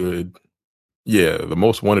really good. Yeah, the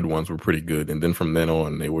Most Wanted ones were pretty good. And then from then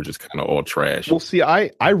on, they were just kind of all trash. Well, see,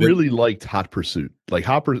 I really liked Hot Pursuit, like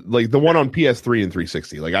like the one on PS3 and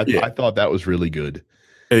 360. Like I thought that was really good.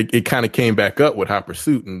 It kind of came back up with Hot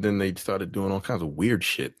Pursuit, and then they started doing all kinds of weird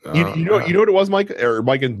shit. You know what it was, Mike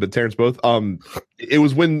and Terrence both. It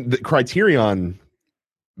was when the Criterion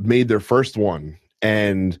made their first one,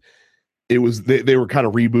 and it was they were kind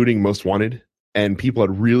of rebooting Most Wanted, and people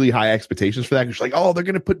had really high expectations for that. It's like, oh, they're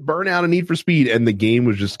gonna put Burnout and Need for Speed, and the game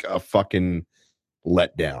was just a fucking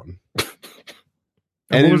letdown.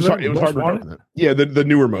 And it was hard to that. Yeah, the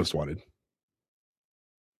newer Most Wanted,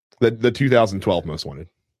 the 2012 Most Wanted.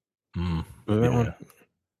 Yeah.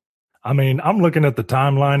 I mean, I'm looking at the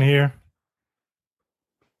timeline here.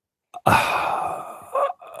 I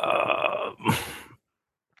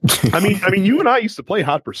mean, you and I used to play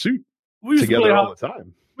Hot Pursuit together all the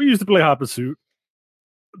time. We used to play Hot Pursuit.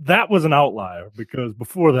 That was an outlier because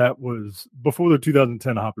before the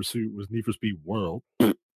 2010 Hot Pursuit was Need for Speed World.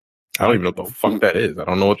 I don't even know what the fuck that is. I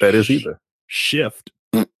don't know what that is either. Shift.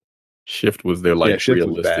 Shift was their like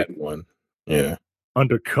realistic one. Yeah.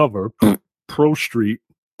 Undercover, Pro Street,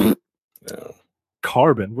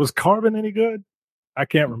 Carbon. Was Carbon any good? I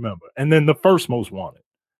can't remember. And then the first Most Wanted.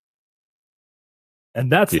 And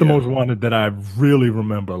that's the Most Wanted that I really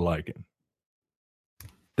remember liking.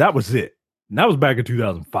 That was it. And that was back in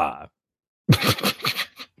 2005.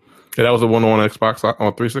 That was the one on Xbox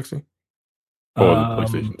on 360? Or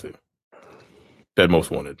PlayStation 2? That Most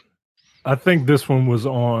Wanted. I think this one was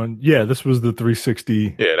on. Yeah, this was the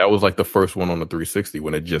 360. Yeah, that was like the first one on the 360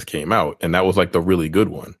 when it just came out, and that was like the really good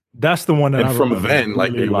one. That's the one that. And from then,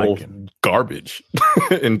 like they were all garbage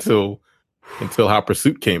until Hot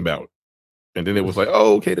Pursuit came out, and then it was like,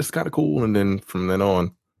 oh, okay, this is kind of cool. And then from then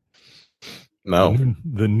on, no.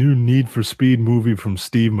 The new Need for Speed movie from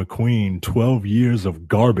Steve McQueen, 12 Years of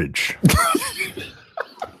Garbage.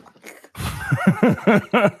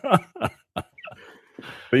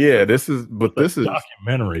 But yeah, this is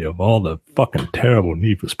documentary of all the fucking terrible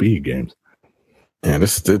Need for Speed games. Yeah,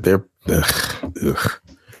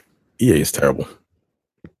 EA is terrible.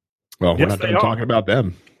 Well, we're not done talking about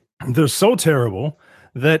them. They're so terrible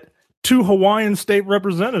that 2 Hawaiian state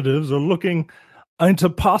representatives are looking into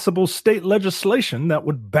possible state legislation that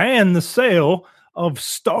would ban the sale of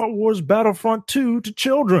Star Wars Battlefront 2 to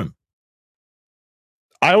children.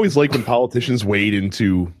 I always like when politicians wade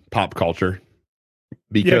into pop culture.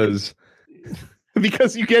 Because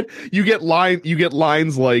you get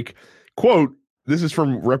lines like, quote, this is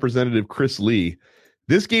from Representative Chris Lee.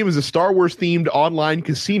 This game is a Star Wars themed online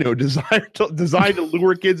casino designed to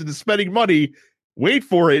lure kids into spending money. Wait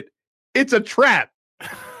for it. It's a trap.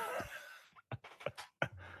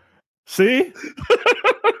 See?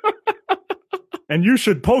 And you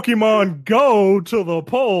should Pokemon Go to the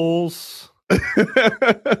polls.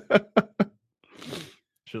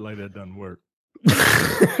 Shit like that doesn't work.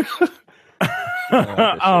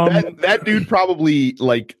 That dude probably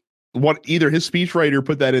either his speechwriter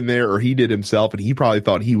put that in there or he did himself, and he probably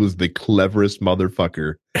thought he was the cleverest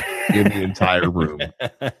motherfucker in the entire room.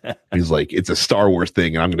 He's like, it's a Star Wars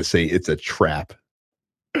thing, and I'm going to say it's a trap.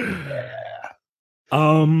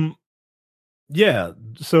 Yeah.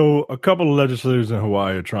 So a couple of legislators in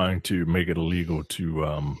Hawaii are trying to make it illegal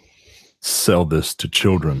to sell this to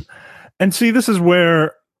children, and see, this is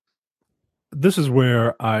where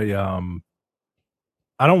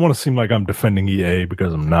I don't want to seem like I'm defending EA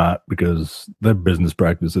because I'm not, because their business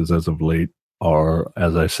practices as of late are,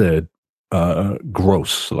 as I said,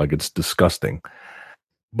 gross. Like, it's disgusting.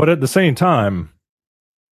 But at the same time,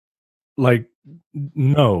 like,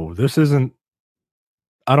 no, this isn't.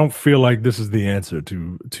 I don't feel like this is the answer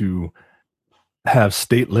to have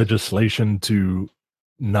state legislation to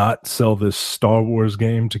not sell this Star Wars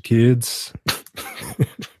game to kids.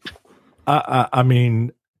 I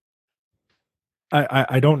mean,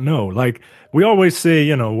 I don't know. Like, we always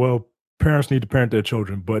say, well, parents need to parent their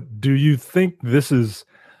children, but do you think this is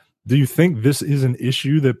an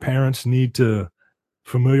issue that parents need to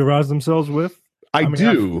familiarize themselves with? I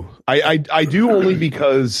do only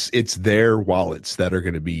because it's their wallets that are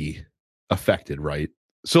going to be affected, right?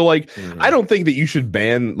 So, like, I don't think that you should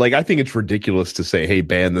ban, like, I think it's ridiculous to say, hey,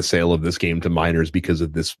 ban the sale of this game to minors because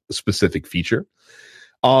of this specific feature.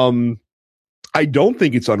 I don't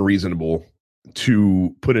think it's unreasonable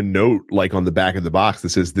to put a note like on the back of the box that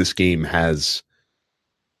says this game has,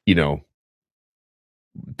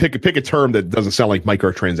 pick a term that doesn't sound like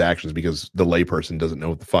microtransactions because the layperson doesn't know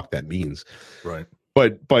what the fuck that means. Right.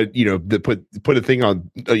 But put a thing on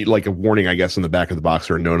like a warning, I guess, on the back of the box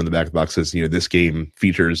or a note on the back of the box says, this game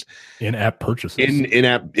features in-app purchases,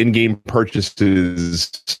 in-game purchases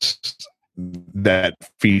that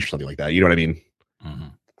feature something like that. You know what I mean? Mm-hmm.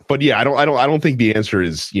 But yeah, I don't think the answer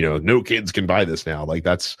is no kids can buy this now. Like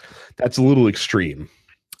that's a little extreme.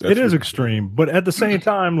 It is extreme, but at the same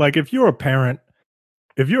time, like if you're a parent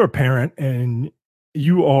and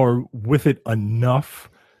you are with it enough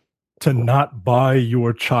to not buy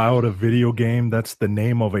your child a video game that's the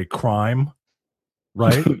name of a crime,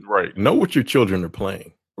 right? Right. Know what your children are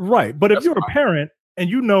playing. Right. But if you're a parent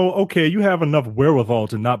and okay, you have enough wherewithal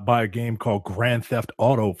to not buy a game called Grand Theft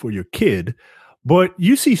Auto for your kid, but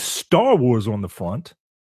you see Star Wars on the front,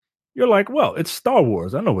 you're like, well, it's Star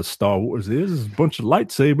Wars. I know what Star Wars is. It's a bunch of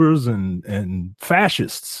lightsabers and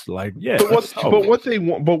fascists. Like, yeah. But what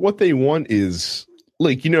they want is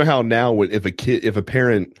like, how now if a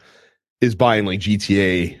parent is buying like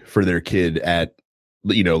GTA for their kid at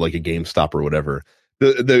like a GameStop or whatever,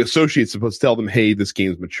 the associate's supposed to tell them, hey, this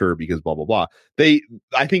game's mature because blah blah blah. I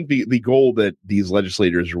think the goal that these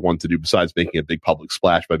legislators want to do, besides making a big public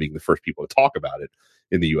splash by being the first people to talk about it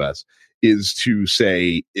in the US, is to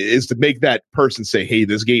make that person say, hey,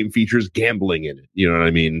 this game features gambling in it. You know what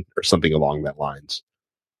I mean? Or something along that lines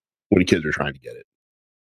when kids are trying to get it.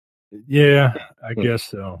 Yeah, I guess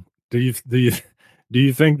so. Do you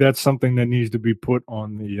think that's something that needs to be put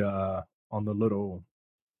on the little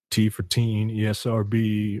T for teen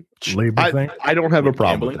ESRB label thing? I don't have a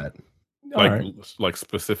problem with that. Like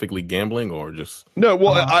specifically gambling or just no.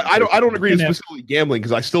 Well, I don't agree with specifically gambling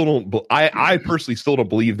because I still don't. I personally still don't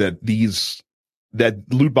believe that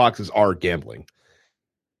that loot boxes are gambling.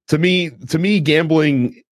 To me,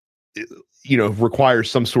 gambling, requires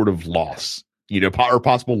some sort of loss, or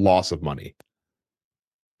possible loss of money.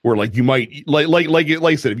 Where like you might like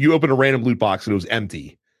I said, if you open a random loot box and it was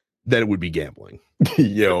empty, then it would be gambling.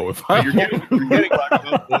 Yo, if you're getting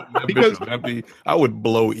because empty, I would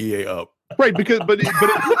blow EA up. Right, but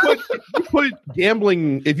if you put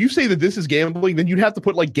gambling, if you say that this is gambling, then you'd have to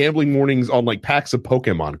put like gambling warnings on like packs of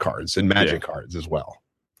Pokemon cards and Magic cards as well,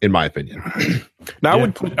 in my opinion. Now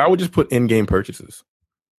I would just put in-game purchases.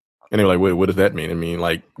 And they're like, wait, what does that mean? I mean,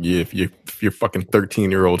 like, if your fucking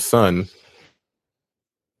 13-year-old son,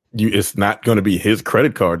 it's not going to be his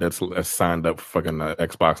credit card that's signed up for fucking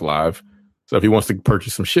Xbox Live. So if he wants to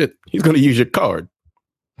purchase some shit, he's going to use your card.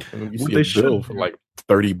 And you see a bill for like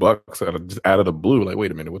 $30 out of the blue. Like,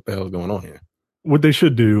 wait a minute, what the hell is going on here? What they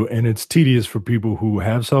should do, and it's tedious for people who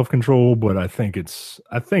have self-control, but I think this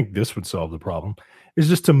would solve the problem, is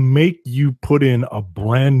just to make you put in a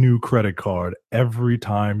brand new credit card every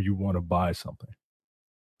time you want to buy something.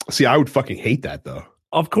 See, I would fucking hate that though.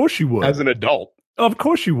 Of course you would. As an adult. Of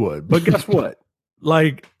course you would. But guess what?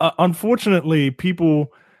 Like, unfortunately,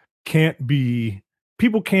 people can't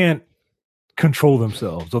control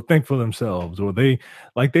themselves or think for themselves, or they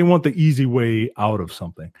want the easy way out of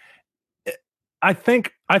something. I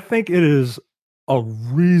think it is a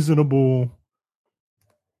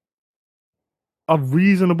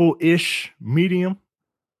reasonable-ish medium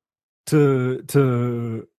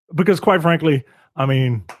to because quite frankly, I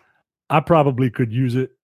mean, I probably could use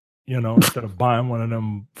it, instead of buying one of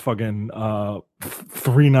them fucking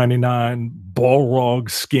 $3.99 Balrog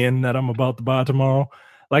skin that I'm about to buy tomorrow.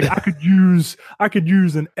 Like I could use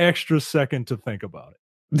an extra second to think about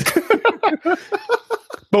it.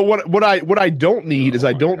 But what I don't need is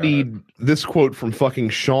I don't need this quote from fucking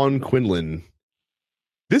Sean Quinlan.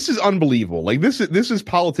 This is unbelievable. Like this is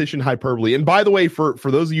politician hyperbole. And by the way, for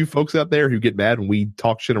those of you folks out there who get mad when we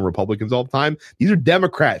talk shit on Republicans all the time, these are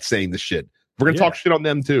Democrats saying this shit. We're going to talk shit on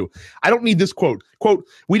them too. I don't need this quote. Quote,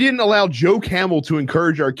 we didn't allow Joe Camel to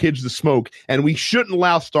encourage our kids to smoke, and we shouldn't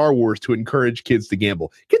allow Star Wars to encourage kids to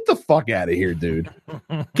gamble. Get the fuck out of here, dude.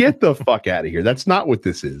 Get the fuck out of here. That's not what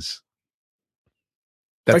this is.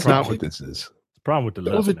 That's not what this is. The problem with the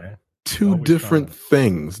left, man. Two different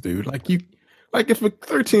things, dude. Like if a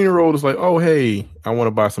 13-year-old is like, oh, hey, I want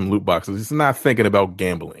to buy some loot boxes, he's not thinking about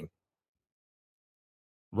gambling.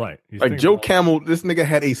 Right. Like Joe Camel, this nigga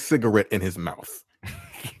had a cigarette in his mouth.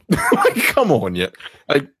 Like, come on, yeah.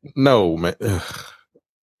 Like, no, man.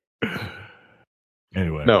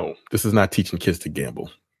 Anyway. No, this is not teaching kids to gamble.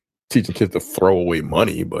 Teaching kids to throw away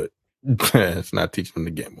money, but it's not teaching them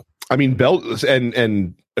to gamble. I mean,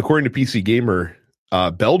 and according to PC Gamer,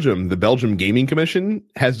 Belgium, the Belgium Gaming Commission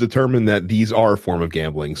has determined that these are a form of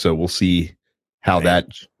gambling. So we'll see how that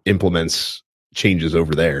implements changes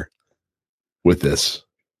over there with this.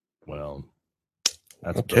 Well,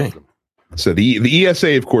 that's okay. Belgium. So the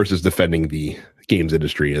ESA, of course, is defending the games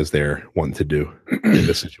industry as they're wanting to do in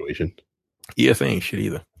this situation. ESA ain't shit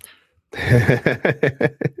either.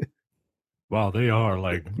 Wow, they are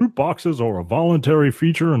like loot boxes are a voluntary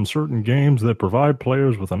feature in certain games that provide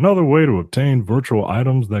players with another way to obtain virtual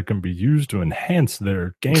items that can be used to enhance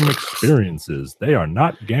their game experiences. They are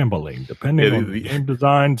not gambling. Depending on the game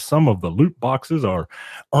design, some of the loot boxes are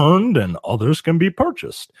earned and others can be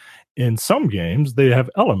purchased. In some games, they have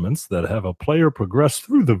elements that have a player progress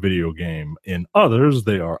through the video game. In others,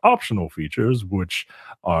 they are optional features which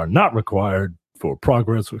are not required for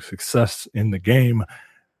progress or success in the game.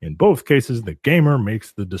 In both cases, the gamer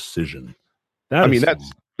makes the decision.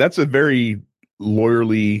 That's a very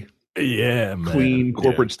lawyerly, clean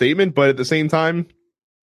corporate statement, but at the same time,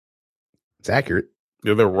 it's accurate.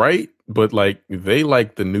 Yeah, they're right, but like they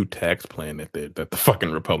like the new tax plan that the fucking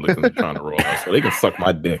Republicans are trying to roll out, so they can suck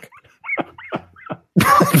my dick.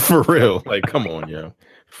 For real, like, come on, yo,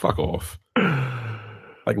 fuck off.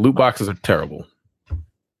 Like, loot boxes are terrible.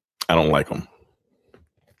 I don't like them,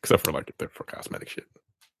 except for like if they're for cosmetic shit.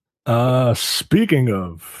 Speaking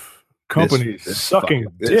of companies sucking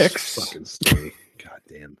dicks,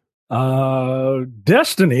 goddamn.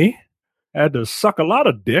 Destiny had to suck a lot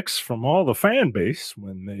of dicks from all the fan base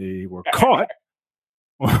when they were caught.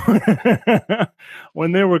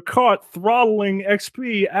 When they were caught throttling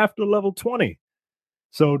XP after level 20.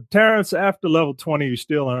 So, Terrence, after level 20, you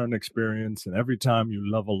still earn experience, and every time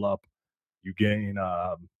you level up, you gain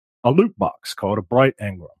a loot box called a Bright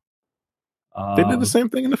Engram. They did the same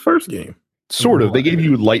thing in the first game. Sort of. They gave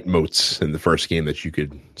you light motes in the first game that you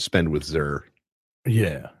could spend with Xur.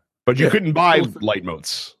 Yeah. But you couldn't buy light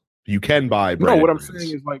motes. You can buy Bright No, what I'm Engrams.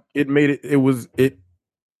 saying is like it made it was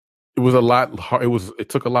a lot hard. It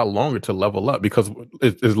took a lot longer to level up because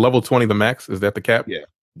is level 20 the max? Is that the cap? Yeah.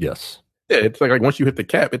 Yes. Yeah, it's like once you hit the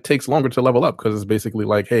cap, it takes longer to level up because it's basically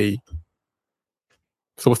like, hey,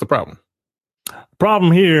 so what's the problem?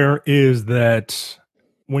 Problem here is that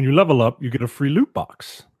when you level up, you get a free loot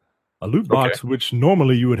box. A loot box which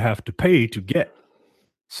normally you would have to pay to get.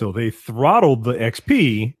 So they throttled the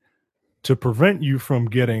XP to prevent you from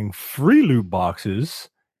getting free loot boxes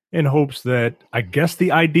in hopes that, I guess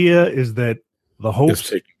the idea is that the hope It's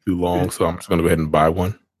taking too long, so I'm just going to go ahead and buy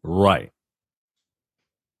one. Right.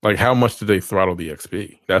 Like, how much did they throttle the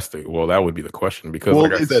XP? That would be the question because,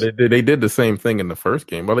 like I said, they did the same thing in the first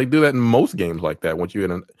game. Well, they do that in most games like that. Once you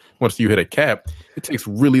hit a cap, it takes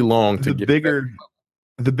really long to get bigger.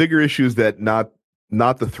 The bigger issue is that not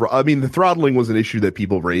the I mean, the throttling was an issue that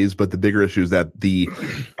people raised, but the bigger issue is that the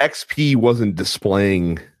XP wasn't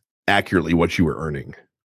displaying accurately what you were earning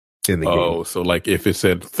in the game. Oh, so like if it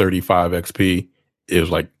said 35 XP, it was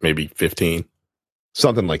like maybe 15,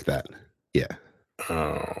 something like that. Yeah. Oh,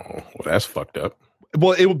 well, that's fucked up.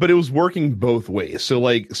 Well, but it was working both ways. So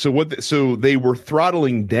they were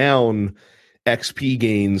throttling down XP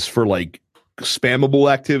gains for like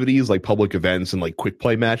spammable activities like public events and like quick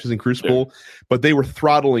play matches in Crucible, but they were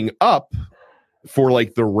throttling up for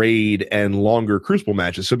like the raid and longer Crucible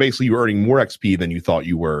matches. So basically, you were earning more XP than you thought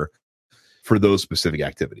you were for those specific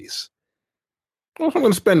activities. Well, if I'm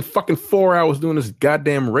going to spend fucking 4 hours doing this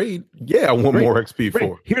goddamn raid, yeah, I want more XP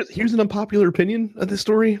for. Here's an unpopular opinion of this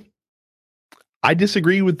story. I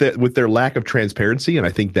disagree with their lack of transparency, and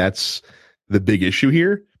I think that's the big issue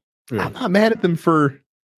here. Yeah. I'm not mad at them for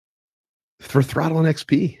throttling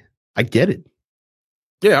XP. I get it.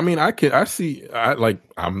 Yeah, I mean, I guess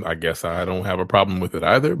I don't have a problem with it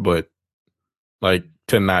either, but like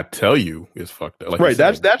to not tell you is fucked up. Like right.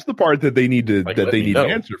 That's the part that they need to to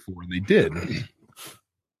answer for, and they did.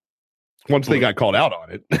 Once they got called out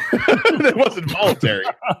on it, it wasn't voluntary.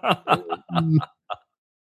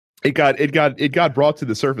 It got brought to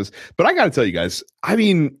the surface. But I got to tell you guys, I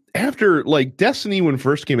mean, after like Destiny when it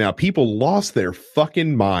first came out, people lost their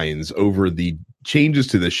fucking minds over the changes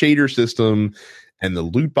to the shader system and the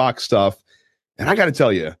loot box stuff. And I got to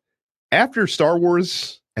tell you, after Star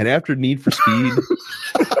Wars and after Need for Speed,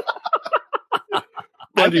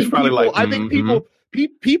 I think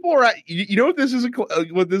people are. You know what this is?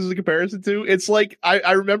 What this is a comparison to? It's like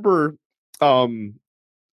I remember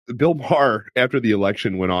Bill Maher after the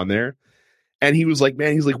election went on there, and he was like,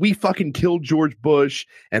 "Man, he's like, we fucking killed George Bush,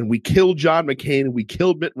 and we killed John McCain, and we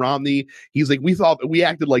killed Mitt Romney." He's like, we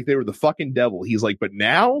acted like they were the fucking devil. He's like, but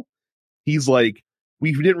now, he's like,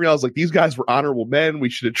 we didn't realize like these guys were honorable men. We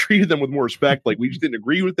should have treated them with more respect. Like we just didn't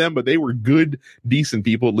agree with them, but they were good, decent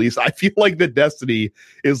people. At least I feel like that Destiny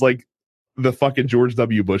is like the fucking George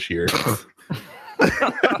W. Bush here.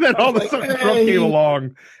 And then all of a sudden Trump came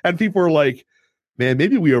along, and people were like, "Man,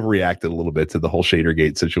 maybe we overreacted a little bit to the whole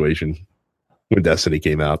Shadergate situation when Destiny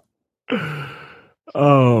came out."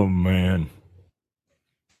 Oh man.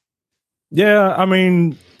 Yeah, I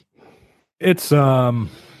mean, it's I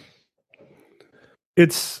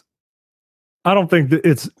don't think that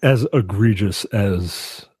it's as egregious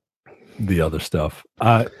as the other stuff.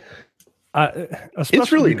 Especially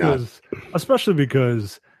It's really especially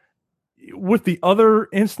because with the other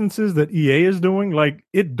instances that EA is doing, like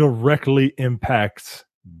it directly impacts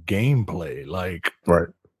gameplay. Like Right.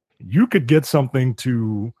 you could get something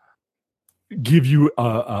to give you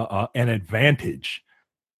an advantage.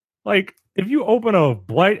 Like if you open a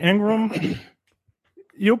Blight Engram,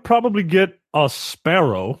 you'll probably get a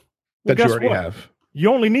Sparrow. that you already have. You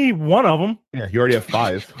only need one of them. Yeah, you already have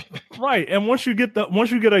 5. Right. And once you get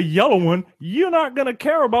a yellow one, you're not gonna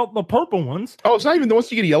care about the purple ones. Oh, it's not even once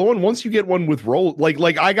you get a yellow one. Once you get one with roll, like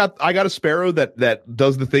I got a Sparrow that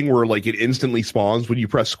does the thing where like it instantly spawns when you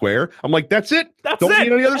press square. I'm like, that's it. Don't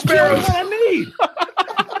need any other Sparrows. That's the only one I need.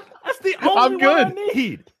 That's the only I'm good. one I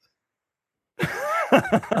need.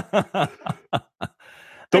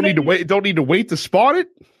 Don't need to wait to spawn it.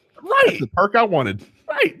 Right. That's the perk I wanted.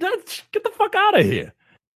 Right. Get the fuck out of here.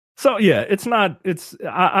 So yeah,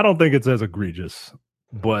 I don't think it's as egregious,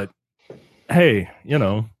 but hey,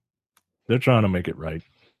 they're trying to make it right.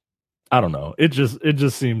 I don't know. It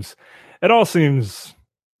all seems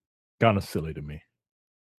kind of silly to me.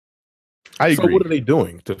 I agree. So what are they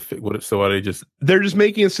doing so are they just? They're just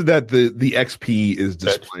making it so that the XP is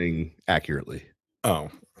displaying accurately.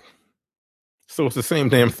 Oh, so it's the same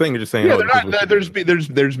damn thing. They're just saying, yeah, they're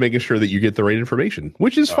just making sure that you get the right information,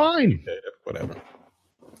 which is fine. Okay, whatever.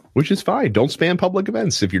 Which is fine. Don't spam public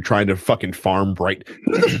events if you're trying to fucking farm bright.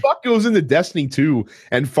 Who the fuck goes into Destiny 2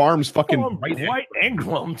 and farms fucking bright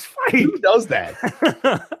engrams? Who does that?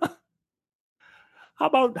 How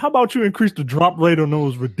about you increase the drop rate on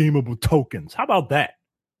those redeemable tokens? How about that?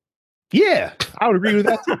 Yeah, I would agree with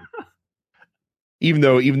that too. even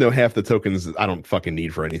though half the tokens I don't fucking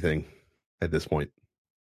need for anything at this point.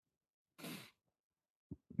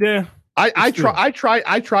 Yeah. I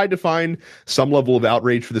tried to find some level of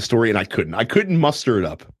outrage for the story and I couldn't muster it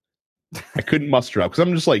up. Because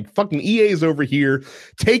I'm just like, fucking EA's over here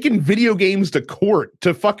taking video games to court,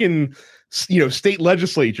 to fucking state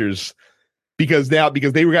legislatures because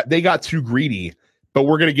they got too greedy. But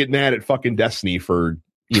we're gonna get mad at fucking Destiny for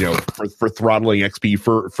for throttling XP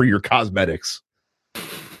for your cosmetics.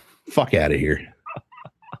 Fuck out of here.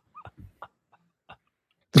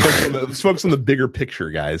 Let's focus on the bigger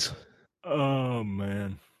picture, guys. Oh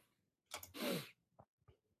man.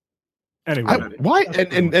 Anyway, why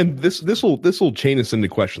and this will chain us into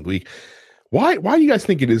question of the week. Why do you guys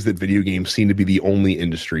think it is that video games seem to be the only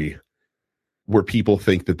industry where people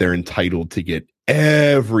think that they're entitled to get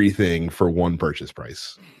everything for one purchase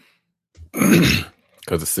price?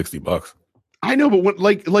 Because it's $60. I know, but when,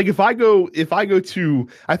 like if I go to,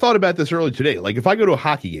 I thought about this earlier today. Like if I go to a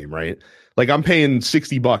hockey game, right? Like I'm paying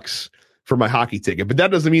 $60 for my hockey ticket, but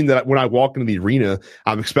that doesn't mean that when I walk into the arena,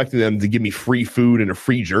 I'm expecting them to give me free food and a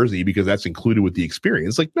free jersey because that's included with the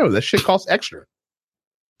experience. Like, no, that shit costs extra.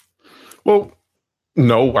 Well,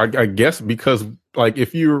 no, I guess because like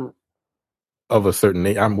if you're of a certain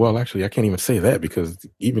age, actually I can't even say that because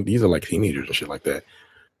even these are like teenagers and shit like that.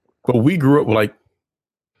 But we grew up like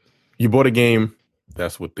you bought a game,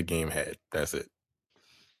 that's what the game had. That's it.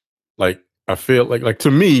 Like I feel like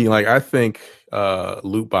to me, like I think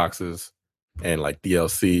loot boxes and like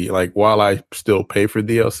DLC, like while I still pay for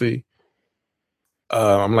DLC,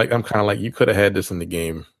 I'm kind of like you could have had this in the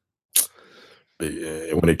game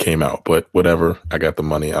when it came out, but whatever. I got the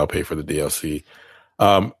money, I'll pay for the DLC.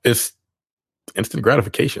 It's instant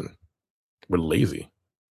gratification. We're lazy,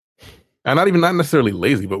 and not necessarily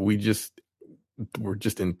lazy, but we're just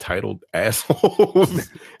entitled assholes,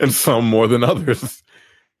 and some more than others.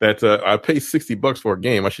 That I pay $60 for a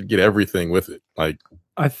game, I should get everything with it. Like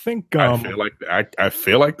I think I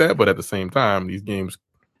feel like that, but at the same time, these games.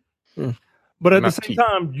 But at the same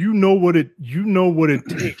time, you know what it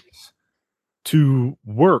takes to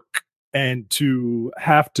work and to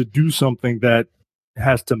have to do something that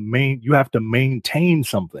you have to maintain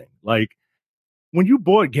something. Like when you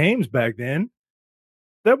bought games back then,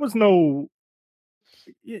 there was no.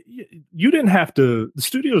 You didn't have to. The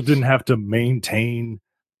studios didn't have to maintain.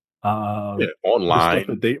 Online,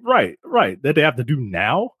 that they have to do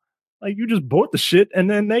now. Like you just bought the shit and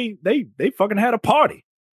then they fucking had a party.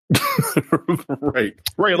 right.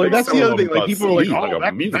 Like that's the other thing. Like people are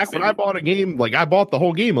like, back when I bought a game, like I bought the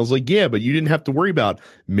whole game. I was like, yeah, but you didn't have to worry about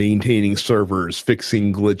maintaining servers,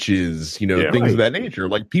 fixing glitches, things of that nature.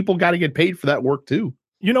 Like people got to get paid for that work too.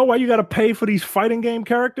 You know why you got to pay for these fighting game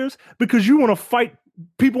characters? Because you want to fight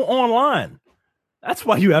people online. That's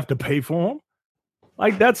why you have to pay for them.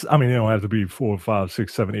 Like that's, I mean, they don't have to be $4, $5, $6,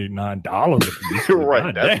 $7, $8, $9.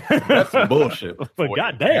 Right. That's bullshit. But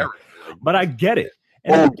goddamn. But I get it.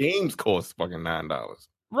 And all games cost fucking $9.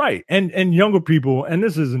 Right. And younger people, and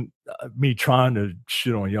this isn't me trying to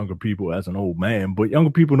shit on younger people as an old man, but younger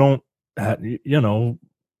people don't,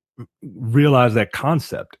 realize that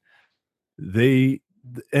concept. They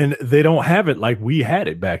don't have it like we had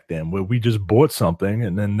it back then, where we just bought something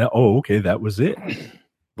and then, okay, that was it.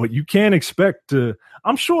 But you can't expect to,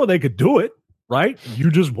 I'm sure they could do it, right? You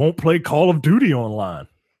just won't play Call of Duty online.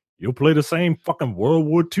 You'll play the same fucking World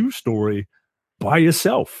War II story by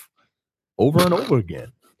yourself over and over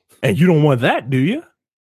again. And you don't want that, do you?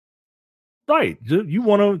 Right. You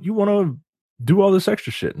want to do all this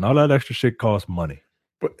extra shit, and all that extra shit costs money.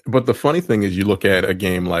 But the funny thing is, you look at a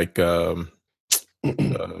game like what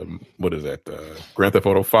is that? Grand Theft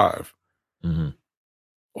Auto 5. Mm-hmm.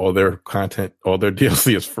 All their content, all their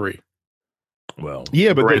DLC is free. Well,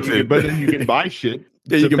 yeah, but then you can buy shit.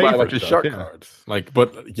 Yeah, you can buy like the stuff, shark cards. Like,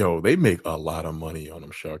 but they make a lot of money on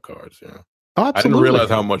them shark cards. Yeah, oh, I didn't realize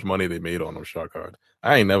how much money they made on them shark cards.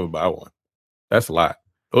 I ain't never buy one. That's a lot.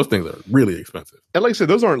 Those things are really expensive. And like I said,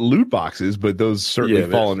 those aren't loot boxes, but those certainly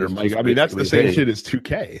fall under. Like, I mean, that's the same shit as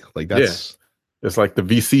 2K. Like that's it's like the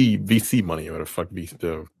VC money or the fuck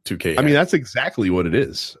the 2K. I mean, that's exactly what it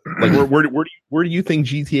is. Like, where do you think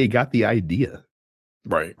GTA got the idea?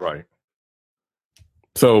 Right.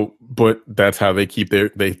 So, but that's how they keep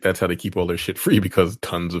that's how they keep all their shit free, because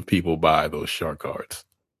tons of people buy those shark cards.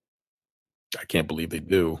 I can't believe they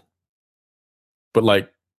do. But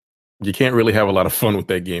like, you can't really have a lot of fun with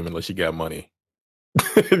that game unless you got money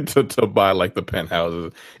to buy like the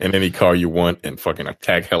penthouses and any car you want, and fucking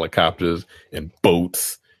attack helicopters and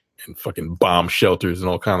boats and fucking bomb shelters and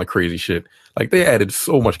all kind of crazy shit. Like, they added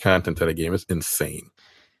so much content to the game. It's insane.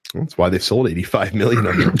 That's why they sold 85 million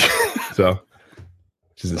of them. So,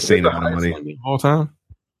 which is an insane amount of money all time.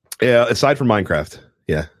 Yeah, aside from Minecraft,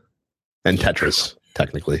 yeah, and Tetris,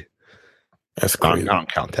 technically. That's crazy. I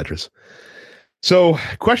don't count Tetris. So,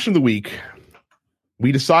 question of the week: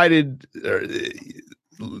 we decided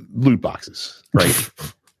loot boxes, right?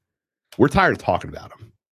 We're tired of talking about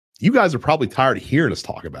them. You guys are probably tired of hearing us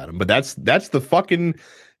talk about them, but that's the fucking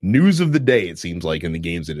news of the day, it seems like, in the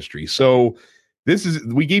games industry. So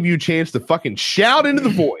we gave you a chance to fucking shout into the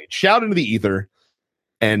void, shout into the ether,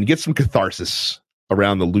 and get some catharsis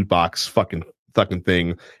around the loot box fucking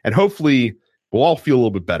thing. And hopefully we'll all feel a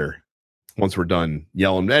little bit better once we're done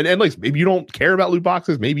yelling. And like, maybe you don't care about loot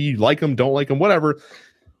boxes, maybe you like them, don't like them, whatever.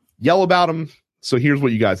 Yell about them. So here's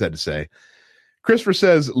what you guys had to say. Christopher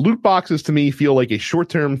says, loot boxes to me feel like a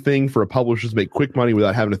short-term thing for a publisher to make quick money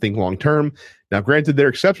without having to think long-term. Now, granted, there are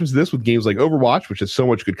exceptions to this with games like Overwatch, which has so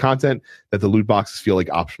much good content that the loot boxes feel like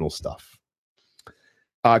optional stuff.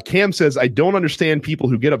 Cam says, I don't understand people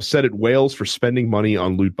who get upset at whales for spending money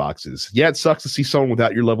on loot boxes. Yeah, it sucks to see someone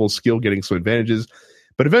without your level of skill getting some advantages,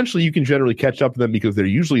 but eventually you can generally catch up to them because they're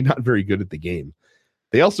usually not very good at the game.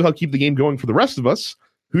 They also help keep the game going for the rest of us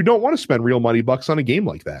who don't want to spend real money bucks on a game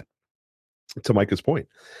like that. To Micah's point.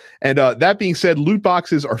 And that being said, loot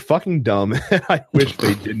boxes are fucking dumb. I wish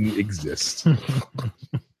they didn't exist. And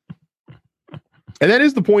that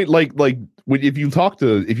is the point. Like if you talk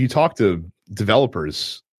to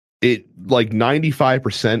developers, it like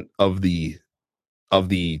 95% of the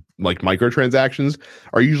like microtransactions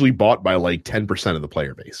are usually bought by like 10% of the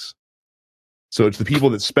player base. So it's the people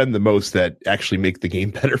that spend the most that actually make the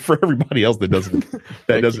game better for everybody else that doesn't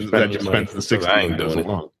that just spends the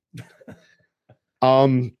 $60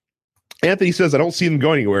 Anthony says, I don't see them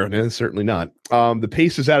going anywhere. No, certainly not. The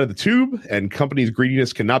pace is out of the tube, and companies'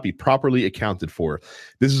 greediness cannot be properly accounted for.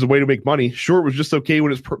 This is a way to make money. Sure, it was just okay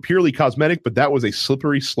when it's purely cosmetic, but that was a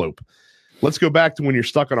slippery slope. Let's go back to when you're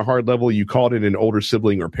stuck on a hard level, you called in an older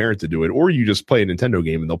sibling or parent to do it, or you just play a Nintendo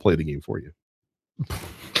game and they'll play the game for you.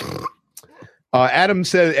 Adam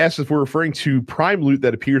asks if we're referring to Prime loot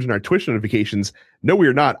that appears in our Twitch notifications. No, we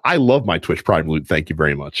are not. I love my Twitch Prime loot. Thank you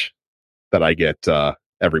very much. That I get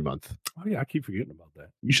every month. Oh yeah, I keep forgetting about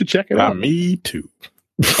that. You should check it out. Me too.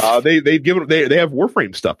 They have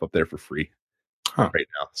Warframe stuff up there for free right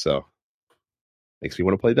now, so makes me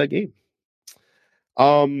want to play that game.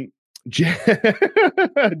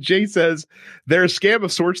 Jay says they're a scam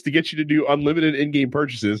of sorts to get you to do unlimited in-game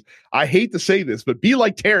purchases. I hate to say this, but be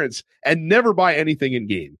like Terrence and never buy anything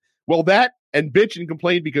in-game. Well, that and bitch and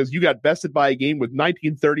complain because you got bested by a game with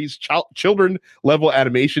 1930s children level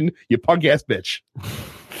animation, you punk ass bitch.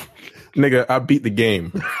 Nigga, I beat the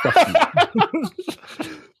game.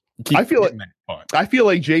 I feel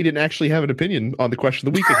like Jay didn't actually have an opinion on the question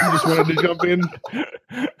of the week. He just wanted to jump in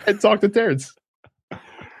and talk to Terrence.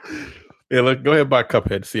 Yeah, look, go ahead and buy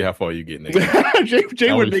Cuphead to see how far you get. Nigga.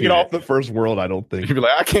 Jay wouldn't make it off the first world, I don't think. He'd be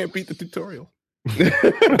like, I can't beat the tutorial.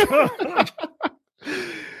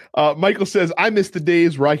 Michael says, I miss the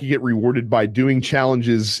days where I could get rewarded by doing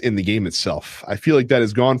challenges in the game itself. I feel like that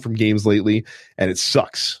has gone from games lately, and it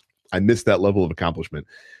sucks. I miss that level of accomplishment.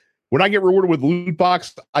 When I get rewarded with loot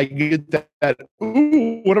box, I get that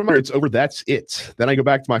ooh, what am I? It's over. That's it. Then I go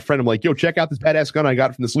back to my friend. I'm like, yo, check out this badass gun I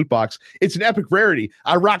got from this loot box. It's an epic rarity.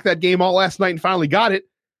 I rocked that game all last night and finally got it.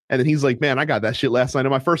 And then he's like, man, I got that shit last night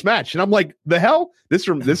in my first match. And I'm like, the hell? This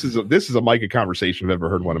is a Micah conversation I've ever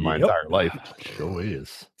heard one in my entire life. Sure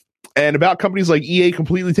is. And about companies like EA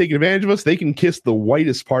completely taking advantage of us, they can kiss the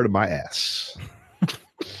whitest part of my ass.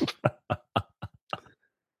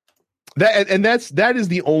 That is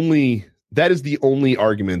the only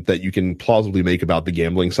argument that you can plausibly make about the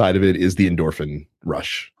gambling side of it is the endorphin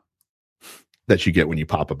rush that you get when you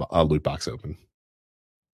pop a loot box open.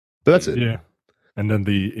 But that's it. Yeah. And then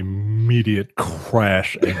the immediate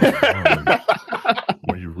crash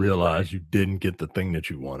when you realize you didn't get the thing that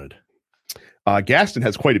you wanted. Gaston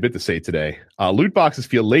has quite a bit to say today. Loot boxes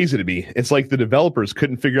feel lazy to me. It's like the developers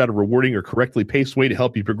couldn't figure out a rewarding or correctly paced way to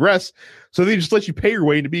help you progress, so they just let you pay your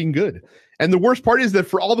way into being good. And the worst part is that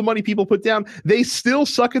for all the money people put down, they still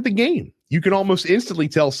suck at the game. You can almost instantly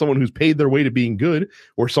tell someone who's paid their way to being good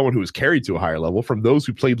or someone who is carried to a higher level from those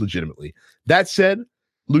who played legitimately. That said,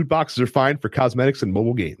 loot boxes are fine for cosmetics and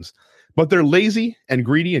mobile games, but they're lazy and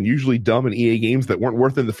greedy and usually dumb in EA games that weren't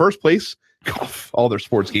worth it in the first place. All their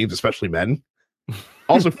sports games, especially Madden.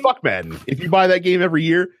 Also, fuck Madden. If you buy that game every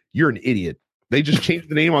year, you're an idiot. They just changed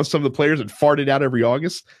the name on some of the players and farted out every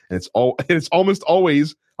August, and it's almost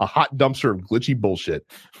always a hot dumpster of glitchy bullshit.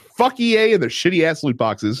 Fuck EA and their shitty ass loot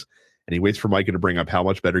boxes. And he waits for Micah to bring up how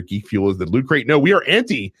much better Geek Fuel is than Loot Crate. No, we are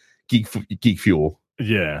anti Geek Fuel.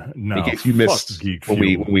 Yeah, no. In case you missed when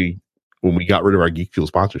we got rid of our Geek Fuel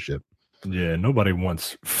sponsorship. Yeah, nobody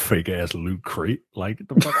wants fake ass Loot Crate. Like, get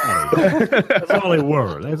the fuck out of here. That's all they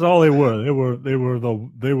were. That's all they were. They were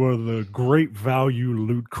the great value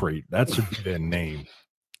Loot Crate. That should be their name.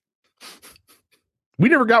 We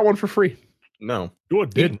never got one for free. No, sure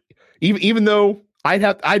didn't. Even though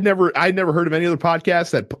I'd never heard of any other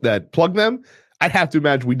podcasts that plug them. I'd have to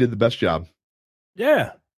imagine we did the best job.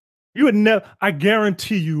 Yeah. You would never. I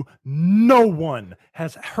guarantee you, no one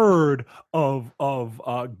has heard of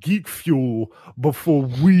Geek Fuel before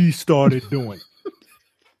we started doing it.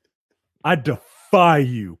 I defy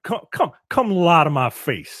you. Come lie to my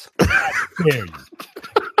face. I dare you.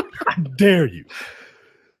 I dare you.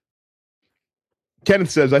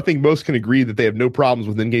 Kenneth says, I think most can agree that they have no problems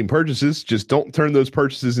with in-game purchases. Just don't turn those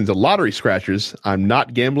purchases into lottery scratchers. I'm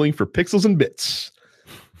not gambling for pixels and bits.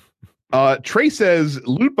 Trey says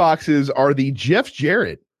loot boxes are the Jeff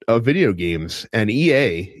Jarrett of video games, and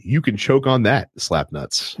EA, you can choke on that, slap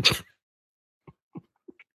nuts.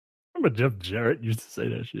 Remember Jeff Jarrett used to say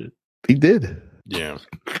that shit. He did. Yeah.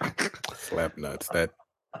 Slap nuts.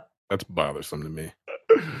 That's bothersome to me.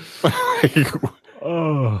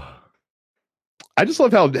 Oh. I just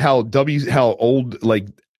love how old, like,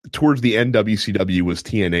 towards the end WCW was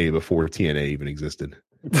TNA before TNA even existed.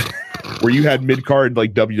 Where you had mid-card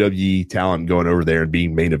like WWE talent going over there and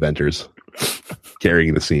being main eventers,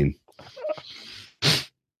 carrying the scene.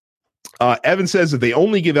 Evan says if they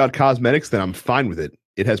only give out cosmetics, then I'm fine with it.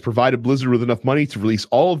 It has provided Blizzard with enough money to release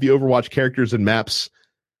all of the Overwatch characters and maps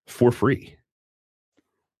for free.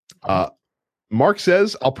 Mark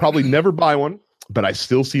says I'll probably never buy one, but I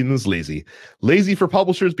still see them as lazy. Lazy for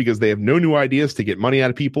publishers because they have no new ideas to get money out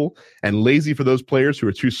of people, and lazy for those players who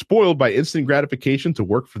are too spoiled by instant gratification to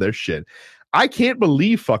work for their shit. I can't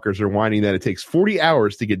believe fuckers are whining that it takes 40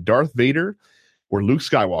 hours to get Darth Vader or Luke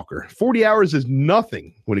Skywalker. 40 hours is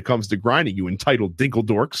nothing when it comes to grinding, you entitled dinkle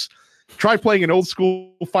dorks. Try playing an old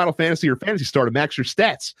school Final Fantasy or Phantasy Star to max your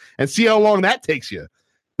stats and see how long that takes you.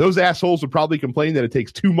 Those assholes would probably complain that it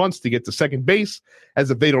takes 2 months to get to second base, as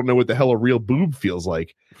if they don't know what the hell a real boob feels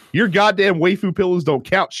like. Your goddamn waifu pillows don't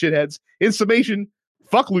count, shitheads. In summation,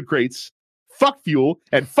 fuck loot crates, fuck fuel,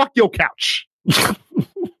 and fuck your couch.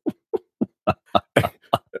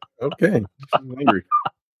 Okay. I'm angry.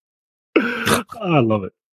 I love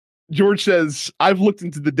it. George says, I've looked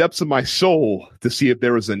into the depths of my soul to see if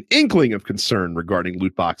there was an inkling of concern regarding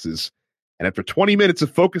loot boxes. And after 20 minutes of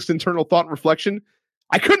focused internal thought and reflection,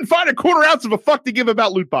 I couldn't find a quarter ounce of a fuck to give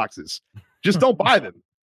about loot boxes. Just don't buy them.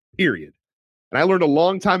 Period. And I learned a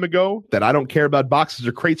long time ago that I don't care about boxes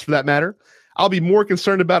or crates for that matter. I'll be more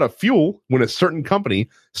concerned about a fuel when a certain company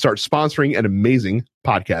starts sponsoring an amazing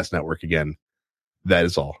podcast network again. That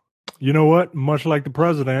is all. You know what? Much like the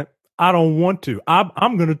president, I don't want to.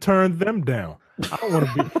 I'm going to turn them down. I don't want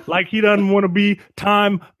to be like he doesn't want to be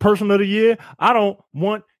Time Person of the Year. I don't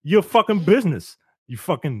want your fucking business. You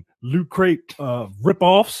fucking Loot Crate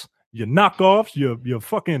rip-offs, your knockoffs, your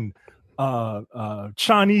fucking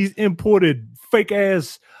Chinese imported fake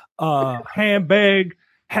ass handbag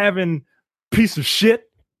having piece of shit.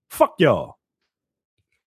 Fuck y'all.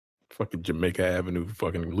 Fucking Jamaica Avenue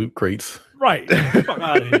fucking Loot Crates. Right. Fuck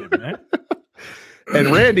out of here, man.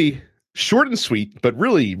 And Randy, short and sweet, but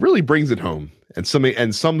really, really brings it home and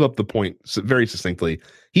sums up the point very succinctly.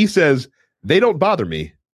 He says, "They don't bother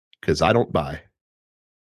me because I don't buy."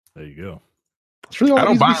 There you go. That's really all I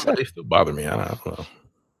don't buy them, said. but they still bother me. I don't know.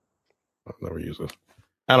 I've never used it.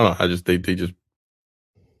 I don't know. I just they just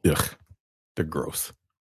ugh, they're gross.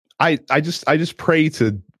 I just pray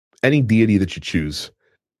to any deity that you choose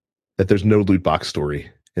that there's no loot box story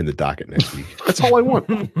in the docket next week. That's all I want.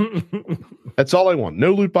 That's all I want.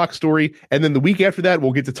 No loot box story. And then the week after that,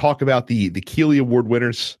 we'll get to talk about the Keeley Award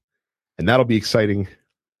winners, and that'll be exciting.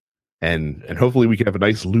 And hopefully we can have a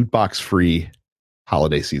nice loot box free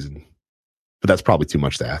holiday season. But that's probably too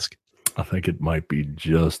much to ask. I think it might be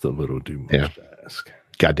just a little too much to ask.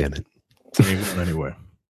 God damn it. Anyway.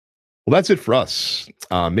 Well, that's it for us.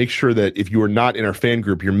 Make sure that if you are not in our fan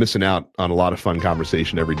group, you're missing out on a lot of fun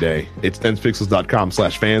conversation every day. It's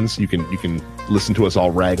densepixels.com/fans. You can listen to us all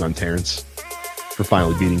rag on Terrence for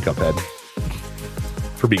finally beating Cuphead,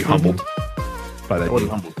 for being humbled by that game.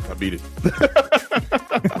 I beat it.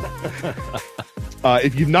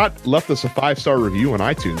 If you've not left us a 5-star review on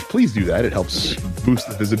iTunes, please do that. It helps boost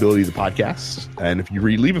the visibility of the podcast. And if you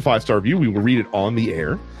leave a 5-star review, we will read it on the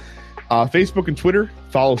air. Facebook and Twitter,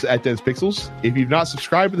 follow us at Dense Pixels. If you've not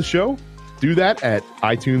subscribed to the show, do that at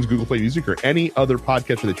iTunes, Google Play Music, or any other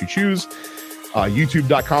podcatcher that you choose.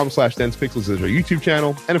 YouTube.com/DensePixels is our YouTube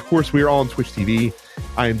channel. And of course, we are all on Twitch TV.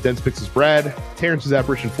 I am Dense Pixels Brad. Terrence is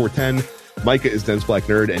Apparition 410. Micah is Dense Black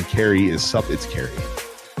Nerd. And Carrie is Sup It's Carrie.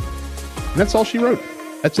 And that's all she wrote.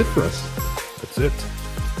 That's it for us. That's it.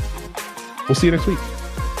 We'll see you next week.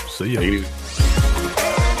 See ya. Ladies.